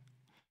in it.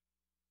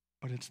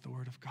 But it's the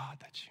word of God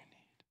that you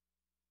need.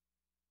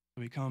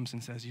 So he comes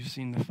and says, you've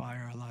seen the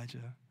fire,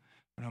 Elijah,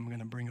 but I'm going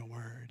to bring a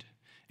word.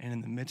 And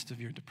in the midst of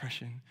your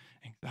depression,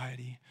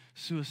 anxiety,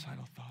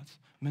 suicidal thoughts,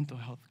 mental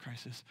health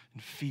crisis,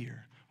 and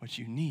fear, what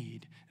you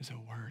need is a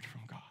word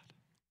from God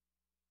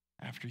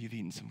after you've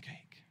eaten some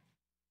cake.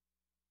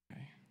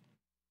 Okay?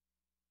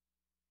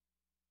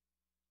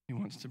 He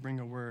wants to bring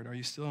a word. Are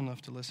you still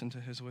enough to listen to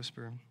his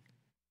whisper?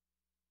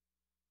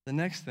 The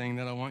next thing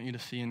that I want you to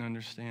see and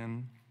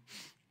understand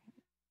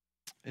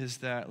is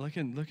that, look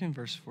in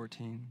verse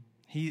 14.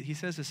 He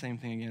says the same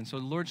thing again. So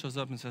the Lord shows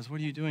up and says,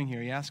 what are you doing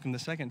here? He asks him the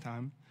second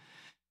time.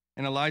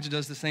 And Elijah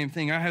does the same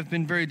thing. I have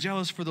been very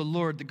jealous for the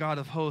Lord, the God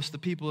of hosts. The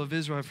people of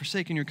Israel have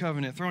forsaken your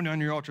covenant, thrown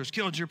down your altars,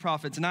 killed your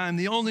prophets, and I am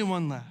the only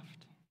one left.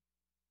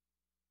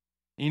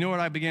 You know what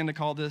I began to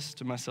call this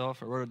to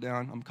myself? I wrote it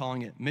down. I'm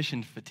calling it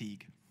mission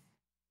fatigue.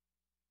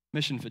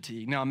 Mission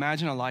fatigue. Now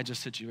imagine Elijah's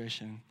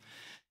situation.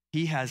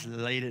 He has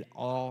laid it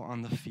all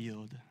on the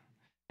field,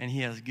 and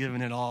he has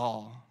given it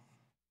all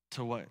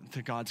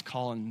to God's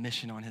call and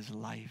mission on his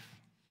life.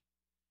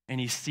 And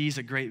he sees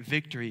a great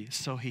victory,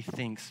 so he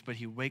thinks, but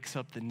he wakes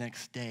up the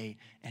next day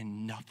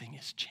and nothing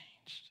has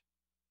changed.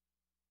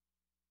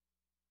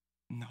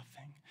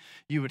 Nothing.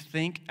 You would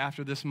think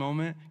after this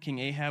moment, King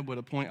Ahab would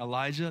appoint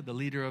Elijah, the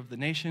leader of the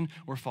nation.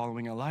 We're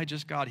following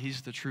Elijah's God.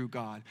 He's the true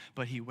God.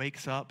 But he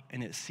wakes up,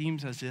 and it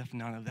seems as if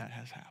none of that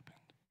has happened.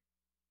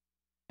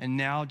 And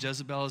now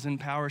Jezebel is in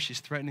power. She's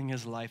threatening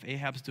his life.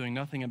 Ahab's doing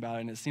nothing about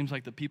it, and it seems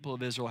like the people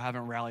of Israel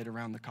haven't rallied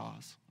around the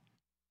cause.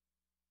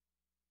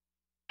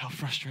 How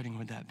frustrating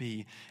would that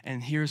be?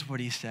 And here's what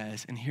he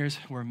says, and here's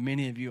where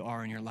many of you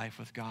are in your life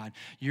with God.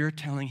 You're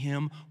telling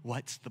him,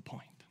 what's the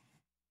point?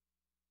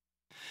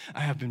 I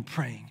have been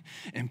praying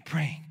and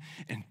praying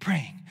and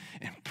praying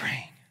and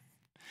praying,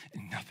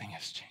 and nothing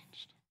has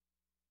changed.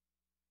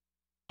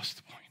 What's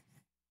the point?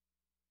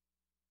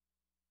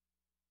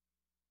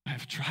 I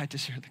have tried to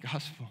share the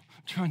gospel.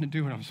 I'm trying to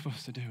do what I'm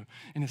supposed to do,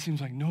 and it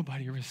seems like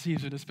nobody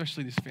receives it,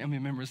 especially these family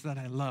members that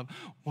I love.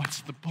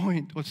 What's the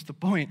point? What's the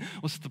point?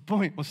 What's the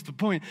point? What's the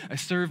point? I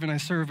serve and I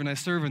serve and I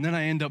serve, and then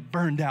I end up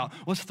burned out.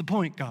 What's the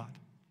point, God?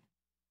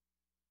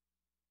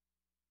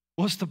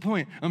 What's the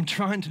point? I'm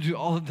trying to do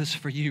all of this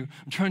for you.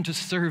 I'm trying to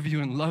serve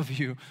you and love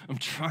you. I'm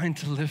trying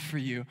to live for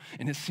you,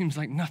 and it seems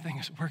like nothing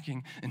is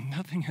working and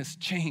nothing has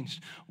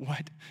changed.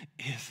 What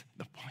is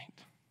the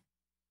point?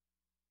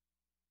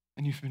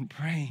 And you've been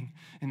praying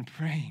and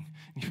praying,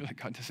 and you feel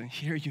like God doesn't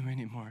hear you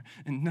anymore,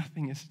 and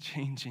nothing is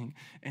changing.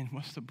 And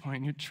what's the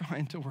point? You're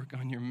trying to work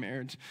on your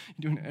marriage.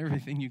 You're doing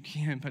everything you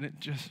can, but it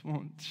just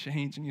won't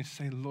change. And you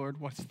say, Lord,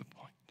 what's the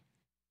point?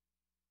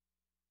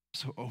 I'm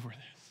so over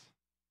this.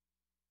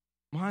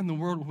 Why in the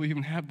world will we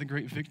even have the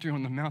great victory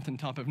on the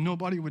mountaintop if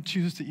nobody would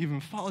choose to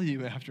even follow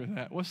you after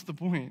that? What's the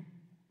point?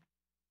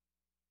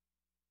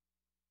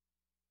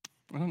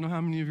 I don't know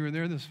how many of you are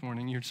there this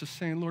morning. You're just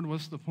saying, Lord,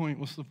 what's the point?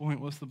 What's the point?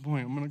 What's the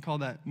point? I'm going to call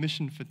that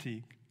mission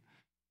fatigue.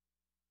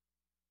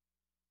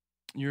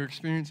 You're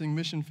experiencing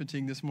mission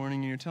fatigue this morning,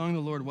 and you're telling the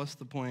Lord, what's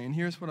the point? And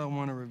here's what I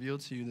want to reveal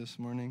to you this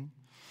morning.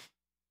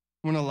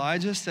 When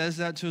Elijah says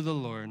that to the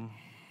Lord,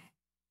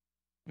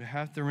 we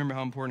have to remember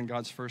how important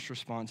God's first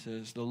response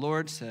is. The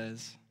Lord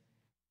says,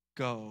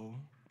 go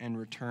and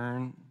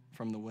return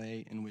from the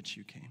way in which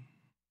you came.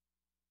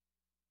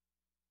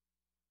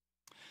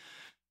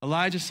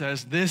 Elijah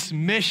says, this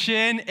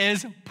mission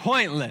is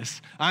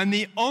pointless. I'm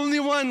the only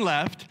one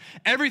left.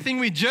 Everything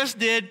we just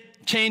did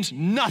changed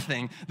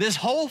nothing. This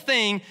whole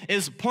thing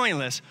is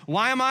pointless.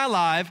 Why am I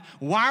alive?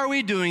 Why are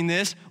we doing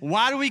this?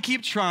 Why do we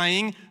keep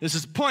trying? This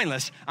is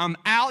pointless. I'm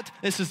out.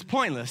 This is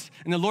pointless.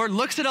 And the Lord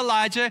looks at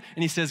Elijah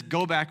and he says,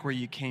 go back where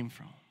you came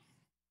from.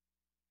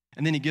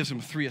 And then he gives him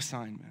 3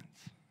 assignments.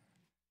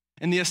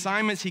 And the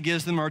assignments he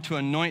gives them are to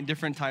anoint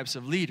different types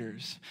of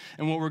leaders.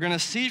 And what we're going to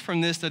see from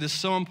this that is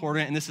so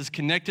important, and this is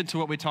connected to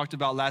what we talked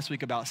about last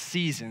week about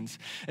seasons,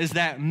 is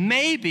that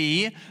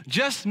maybe,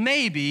 just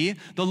maybe,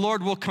 the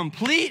Lord will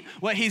complete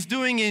what he's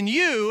doing in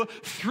you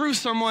through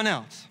someone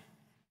else.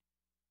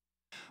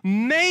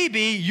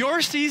 Maybe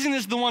your season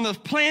is the one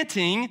of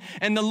planting,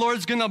 and the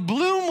Lord's going to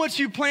bloom what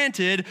you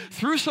planted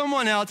through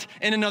someone else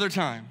in another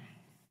time.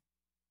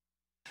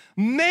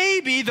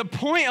 Maybe the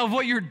point of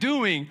what you're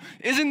doing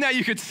isn't that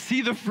you could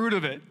see the fruit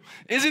of it,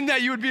 isn't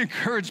that you would be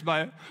encouraged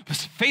by it, but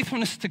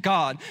faithfulness to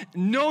God,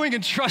 knowing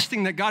and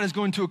trusting that God is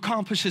going to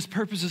accomplish his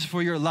purposes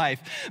for your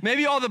life.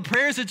 Maybe all the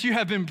prayers that you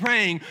have been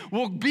praying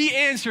will be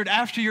answered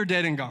after you're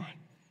dead and gone.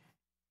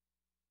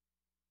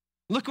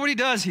 Look what he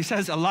does. He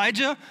says,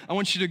 Elijah, I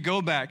want you to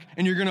go back,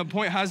 and you're going to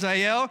appoint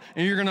Hazael,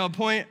 and you're going to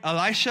appoint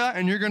Elisha,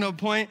 and you're going to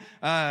appoint,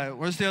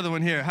 where's the other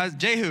one here?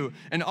 Jehu.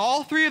 And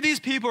all 3 of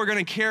these people are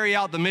going to carry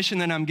out the mission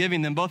that I'm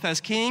giving them, both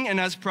as king and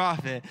as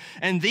prophet.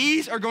 And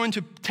these are going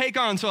to take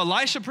on, so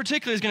Elisha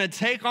particularly is going to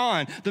take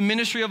on the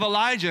ministry of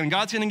Elijah, and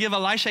God's going to give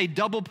Elisha a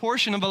double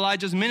portion of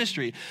Elijah's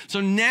ministry.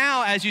 So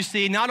now, as you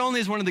see, not only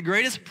is one of the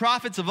greatest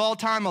prophets of all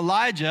time,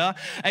 Elijah,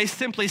 a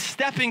simply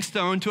stepping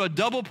stone to a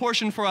double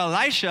portion for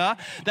Elisha,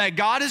 that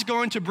God is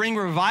going to bring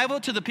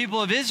revival to the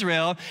people of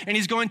Israel, and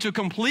he's going to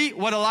complete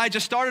what Elijah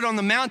started on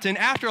the mountain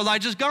after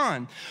Elijah's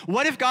gone.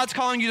 What if God's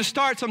calling you to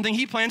start something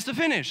he plans to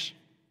finish?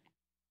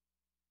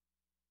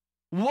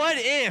 What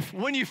if,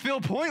 when you feel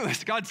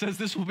pointless, God says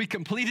this will be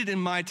completed in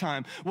my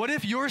time? What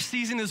if your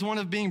season is one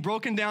of being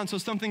broken down so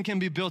something can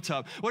be built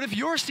up? What if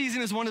your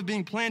season is one of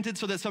being planted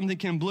so that something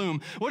can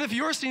bloom? What if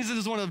your season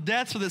is one of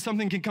death so that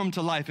something can come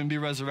to life and be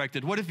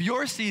resurrected? What if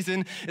your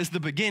season is the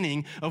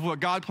beginning of what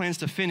God plans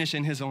to finish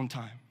in his own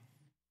time?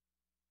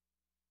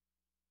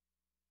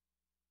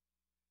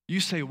 You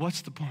say,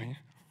 what's the point?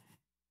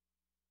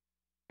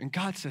 And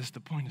God says the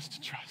point is to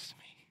trust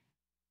me.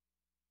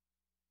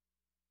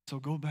 So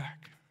go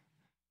back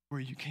where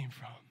you came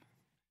from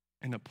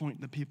and appoint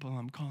the people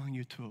I'm calling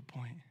you to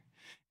appoint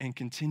and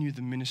continue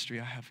the ministry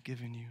I have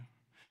given you.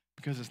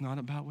 Because it's not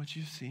about what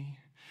you see.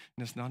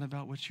 And it's not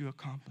about what you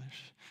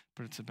accomplish,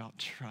 but it's about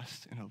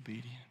trust and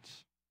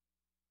obedience.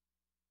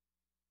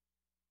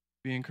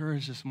 Be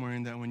encouraged this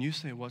morning that when you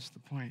say, what's the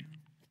point?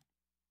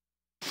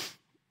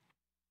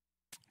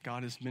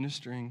 God is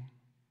ministering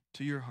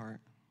to your heart,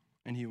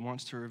 and he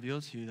wants to reveal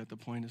to you that the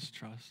point is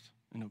trust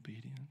and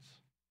obedience.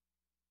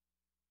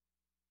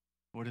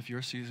 What if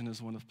your season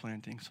is one of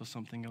planting so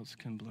something else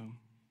can bloom?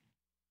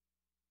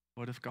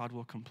 What if God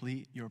will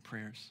complete your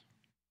prayers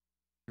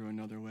through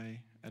another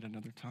way at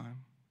another time?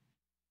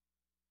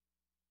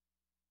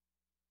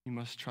 You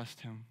must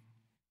trust him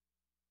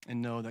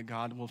and know that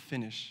God will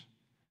finish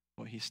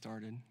what he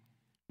started,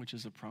 which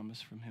is a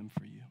promise from him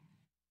for you.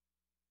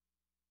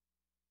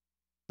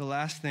 The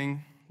last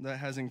thing that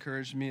has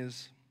encouraged me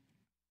is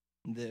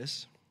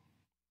this.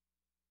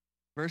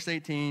 Verse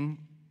 18,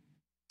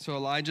 so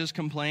Elijah's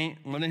complaint,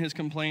 one of his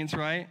complaints,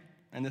 right?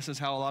 And this is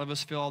how a lot of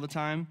us feel all the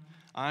time.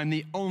 I'm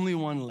the only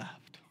one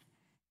left.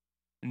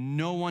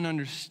 No one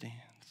understands.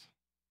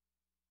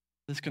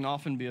 This can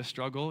often be a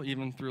struggle,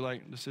 even through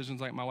like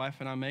decisions like my wife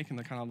and I make and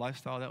the kind of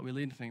lifestyle that we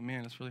lead, to think,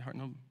 man, it's really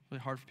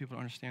hard for people to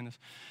understand this.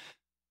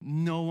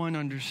 No one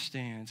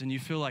understands, and you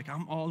feel like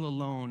I'm all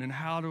alone, and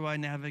how do I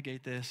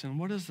navigate this? And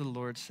what does the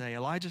Lord say?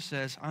 Elijah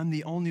says, I'm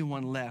the only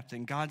one left,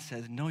 and God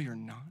says, no, you're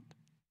not.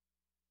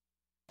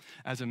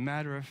 As a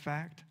matter of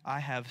fact, I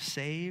have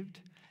saved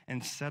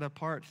and set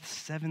apart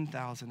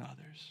 7,000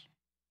 others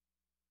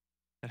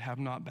that have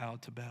not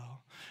bowed to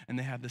Baal, and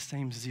they have the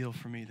same zeal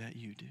for me that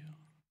you do.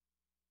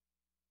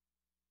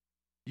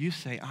 You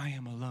say, I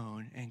am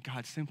alone, and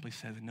God simply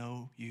says,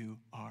 no, you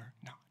are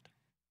not.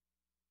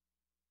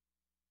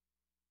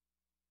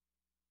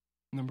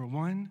 Number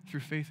one, through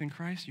faith in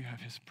Christ, you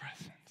have his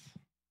presence.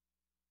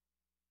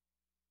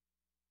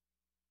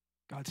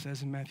 God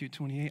says in Matthew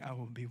 28, I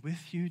will be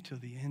with you till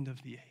the end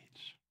of the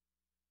age.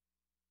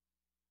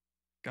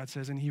 God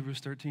says in Hebrews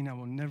 13, I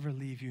will never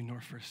leave you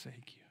nor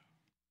forsake you.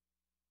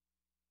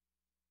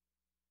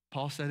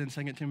 Paul said in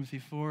 2 Timothy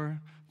 4,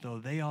 though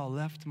they all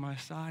left my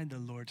side, the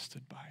Lord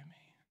stood by me.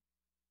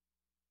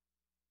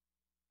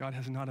 God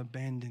has not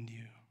abandoned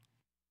you.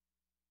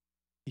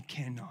 He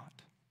cannot.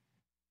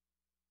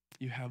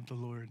 You have the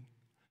Lord.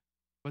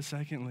 But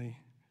secondly,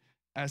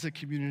 as a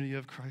community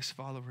of Christ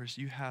followers,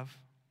 you have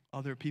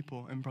other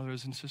people and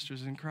brothers and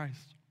sisters in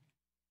Christ.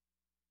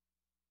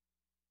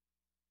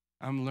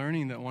 I'm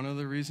learning that one of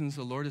the reasons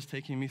the Lord is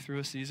taking me through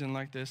a season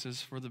like this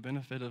is for the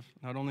benefit of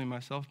not only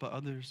myself, but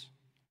others.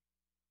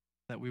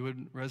 That we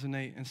would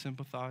resonate and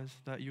sympathize,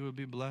 that you would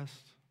be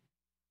blessed.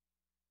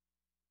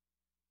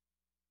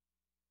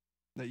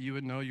 That you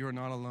would know you're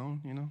not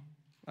alone, you know?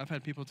 I've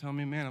had people tell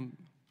me, man,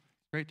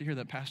 great to hear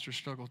that pastors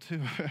struggle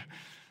too. I'm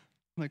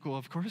like, well,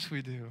 of course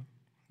we do.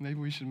 Maybe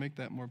we should make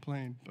that more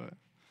plain, but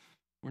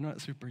we're not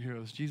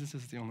superheroes. Jesus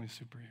is the only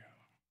superhero.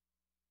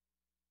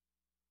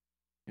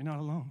 You're not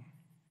alone.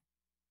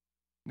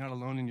 You're not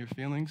alone in your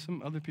feelings.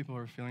 Some other people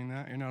are feeling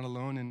that. You're not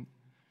alone in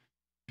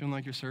feeling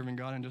like you're serving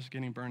God and just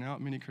getting burnt out.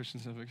 Many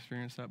Christians have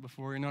experienced that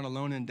before. You're not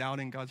alone in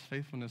doubting God's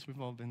faithfulness.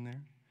 We've all been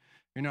there.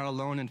 You're not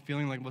alone in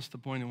feeling like what's the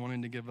point in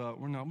wanting to give up.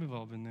 We're not. We've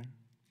all been there.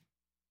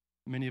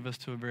 Many of us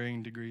to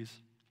varying degrees.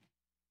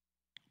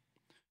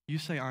 You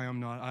say, I am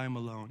not, I am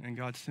alone. And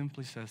God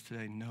simply says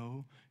today,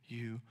 no,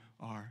 you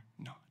are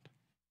not.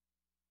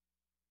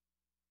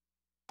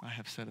 I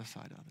have set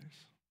aside others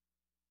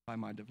by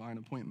my divine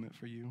appointment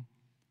for you.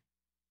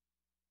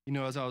 You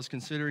know, as I was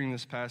considering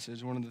this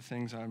passage, one of the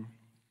things I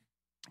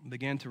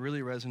began to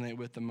really resonate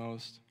with the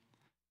most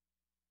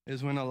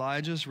is when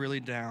Elijah's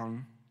really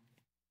down,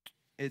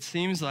 it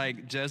seems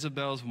like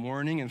Jezebel's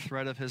warning and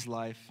threat of his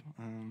life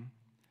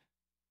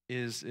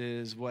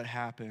is what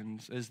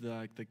happens, is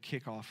the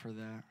kickoff for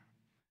that.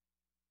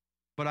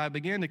 But I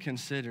began to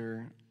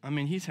consider,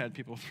 he's had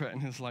people threaten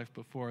his life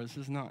before. This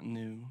is not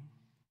new.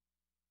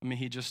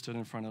 He just stood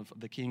in front of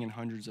the king and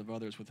hundreds of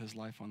others with his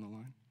life on the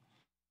line.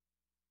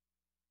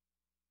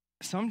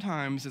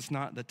 Sometimes it's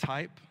not the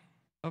type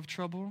of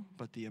trouble,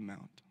 but the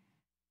amount.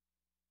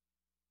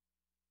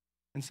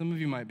 And some of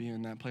you might be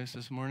in that place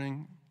this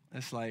morning.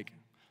 It's like,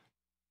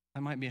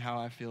 that might be how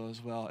I feel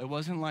as well. It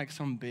wasn't like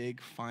some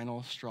big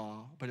final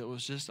straw, but it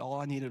was just all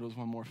I needed was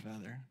one more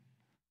feather.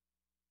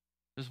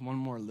 Just one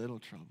more little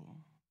trouble.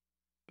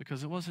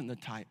 Because it wasn't the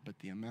type, but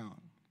the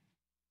amount.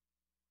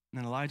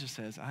 And then Elijah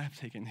says, I have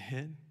taken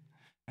hit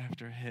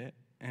after hit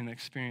and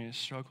experienced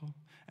struggle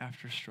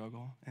after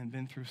struggle and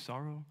been through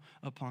sorrow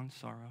upon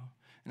sorrow.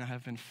 And I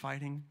have been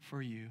fighting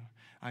for you.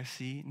 I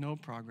see no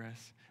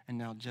progress. And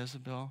now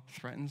Jezebel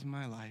threatens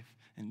my life.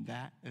 And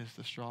that is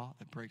the straw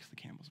that breaks the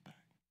camel's back.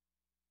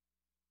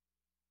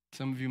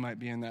 Some of you might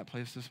be in that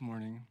place this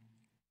morning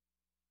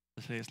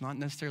to say it's not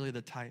necessarily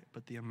the type,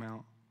 but the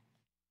amount.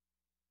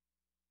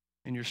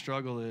 And your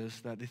struggle is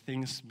that the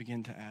things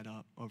begin to add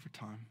up over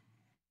time.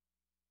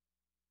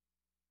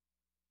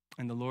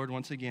 And the Lord,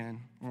 once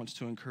again, wants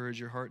to encourage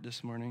your heart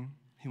this morning.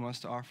 He wants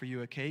to offer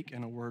you a cake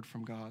and a word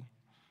from God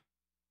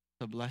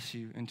to bless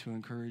you and to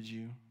encourage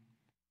you.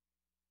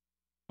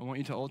 I want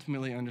you to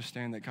ultimately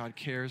understand that God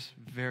cares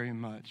very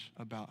much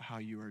about how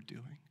you are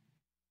doing.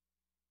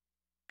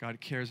 God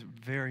cares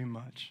very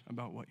much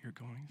about what you're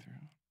going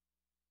through.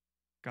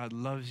 God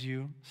loves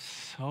you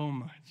so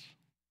much.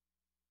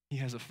 He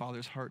has a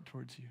father's heart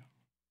towards you.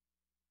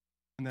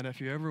 And that if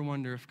you ever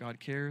wonder if God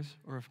cares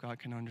or if God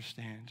can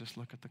understand, just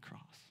look at the cross.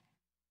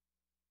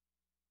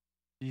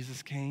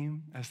 Jesus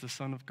came as the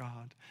Son of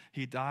God.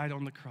 He died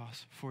on the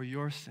cross for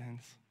your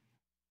sins.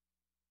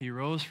 He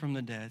rose from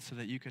the dead so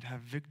that you could have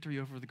victory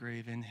over the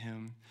grave in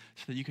him,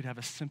 so that you could have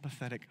a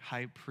sympathetic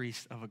high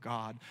priest of a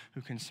God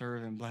who can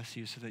serve and bless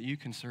you, so that you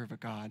can serve a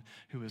God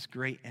who is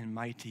great and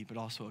mighty, but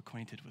also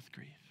acquainted with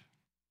grief.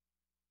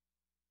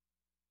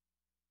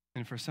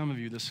 And for some of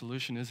you, the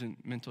solution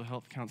isn't mental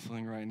health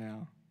counseling right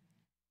now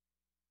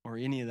or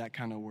any of that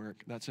kind of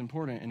work. That's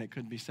important, and it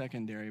could be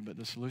secondary, but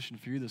the solution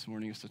for you this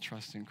morning is to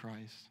trust in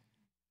Christ.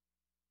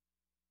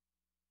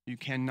 You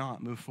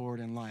cannot move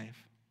forward in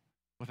life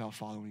without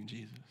following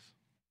Jesus.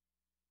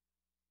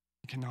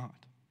 You cannot.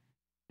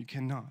 You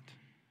cannot.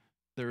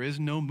 There is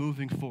no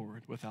moving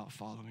forward without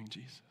following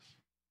Jesus.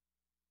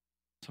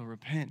 So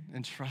repent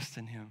and trust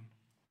in him.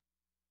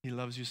 He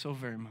loves you so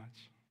very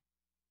much.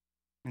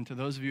 And to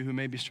those of you who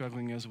may be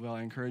struggling as well,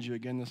 I encourage you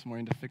again this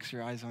morning to fix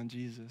your eyes on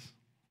Jesus.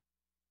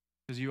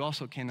 Because you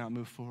also cannot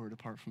move forward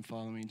apart from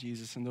following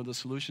Jesus. And though the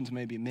solutions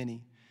may be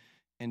many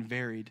and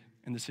varied,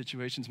 and the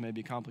situations may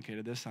be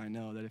complicated, this I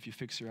know, that if you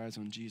fix your eyes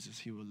on Jesus,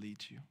 he will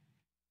lead you.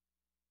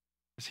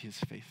 Because he is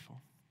faithful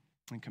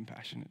and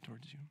compassionate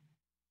towards you.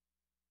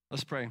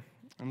 Let's pray,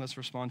 and let's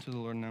respond to the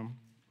Lord now.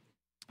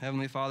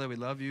 Heavenly Father, we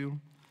love you.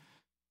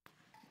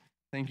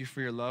 Thank you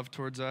for your love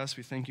towards us.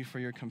 We thank you for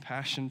your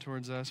compassion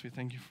towards us. We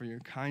thank you for your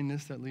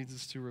kindness that leads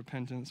us to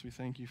repentance. We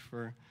thank you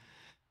for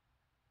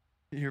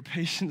your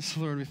patience,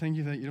 Lord. We thank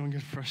you that you don't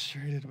get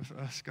frustrated with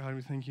us, God.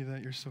 We thank you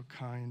that you're so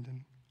kind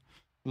and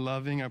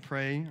loving.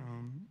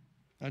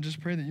 I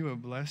just pray that you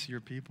would bless your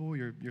people,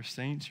 your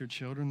saints, your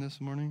children this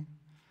morning,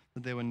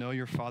 that they would know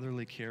your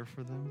fatherly care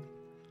for them,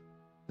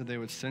 that they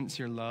would sense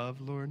your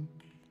love, Lord.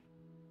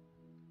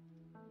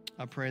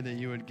 I pray that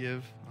you would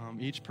give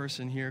each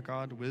person here,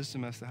 God,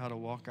 wisdom as to how to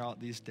walk out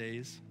these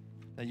days,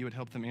 that you would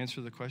help them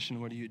answer the question,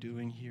 what are you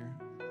doing here?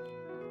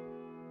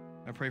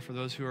 I pray for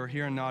those who are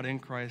here and not in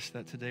Christ,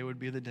 that today would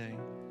be the day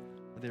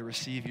that they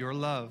receive your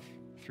love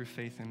through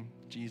faith in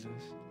Jesus.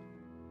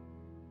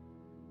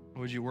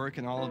 Would you work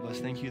in all of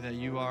us? Thank you that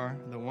you are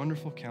the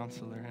wonderful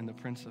counselor and the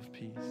Prince of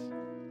Peace.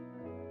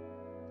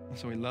 And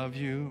so we love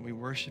you, we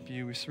worship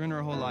you, we surrender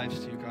our whole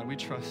lives to you, God. We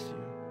trust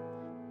you.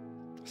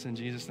 It's in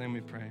Jesus' name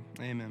we pray.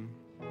 Amen.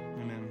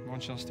 Amen. Why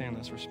don't y'all stand?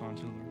 Let's respond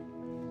to the Lord.